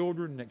the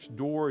children next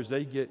door as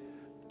they get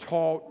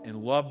taught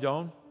and loved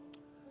on.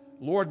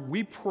 Lord,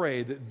 we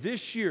pray that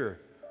this year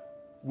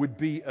would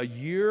be a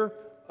year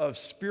of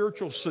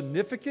spiritual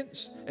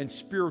significance and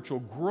spiritual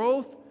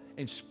growth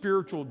and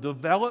spiritual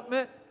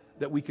development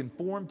that we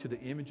conform to the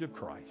image of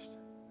Christ.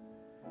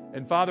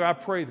 And Father, I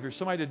pray that there's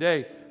somebody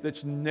today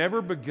that's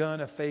never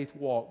begun a faith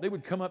walk, they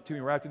would come up to me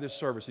right after this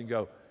service and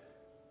go,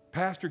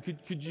 Pastor,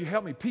 could you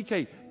help me?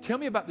 PK, tell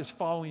me about this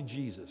following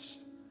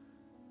Jesus.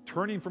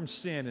 Turning from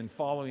sin and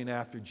following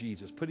after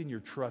Jesus, putting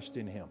your trust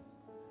in Him.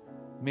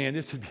 Man,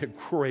 this would be a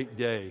great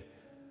day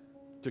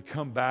to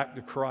come back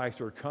to Christ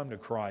or come to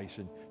Christ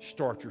and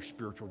start your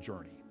spiritual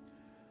journey.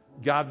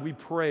 God, we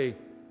pray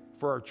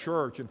for our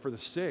church and for the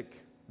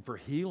sick and for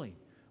healing.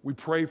 We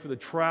pray for the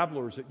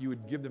travelers that you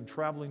would give them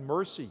traveling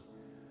mercy.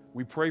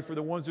 We pray for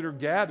the ones that are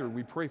gathered.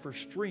 We pray for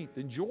strength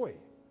and joy.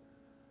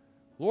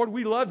 Lord,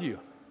 we love you.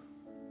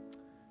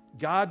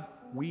 God,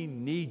 we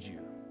need you.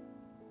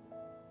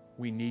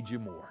 We need you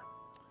more.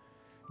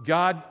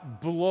 God,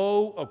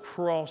 blow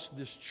across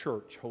this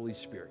church, Holy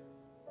Spirit,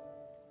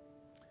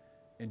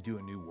 and do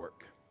a new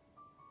work.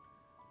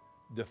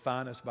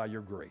 Define us by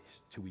your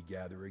grace till we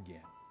gather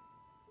again.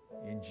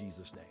 In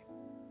Jesus' name.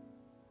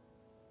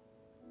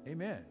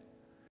 Amen.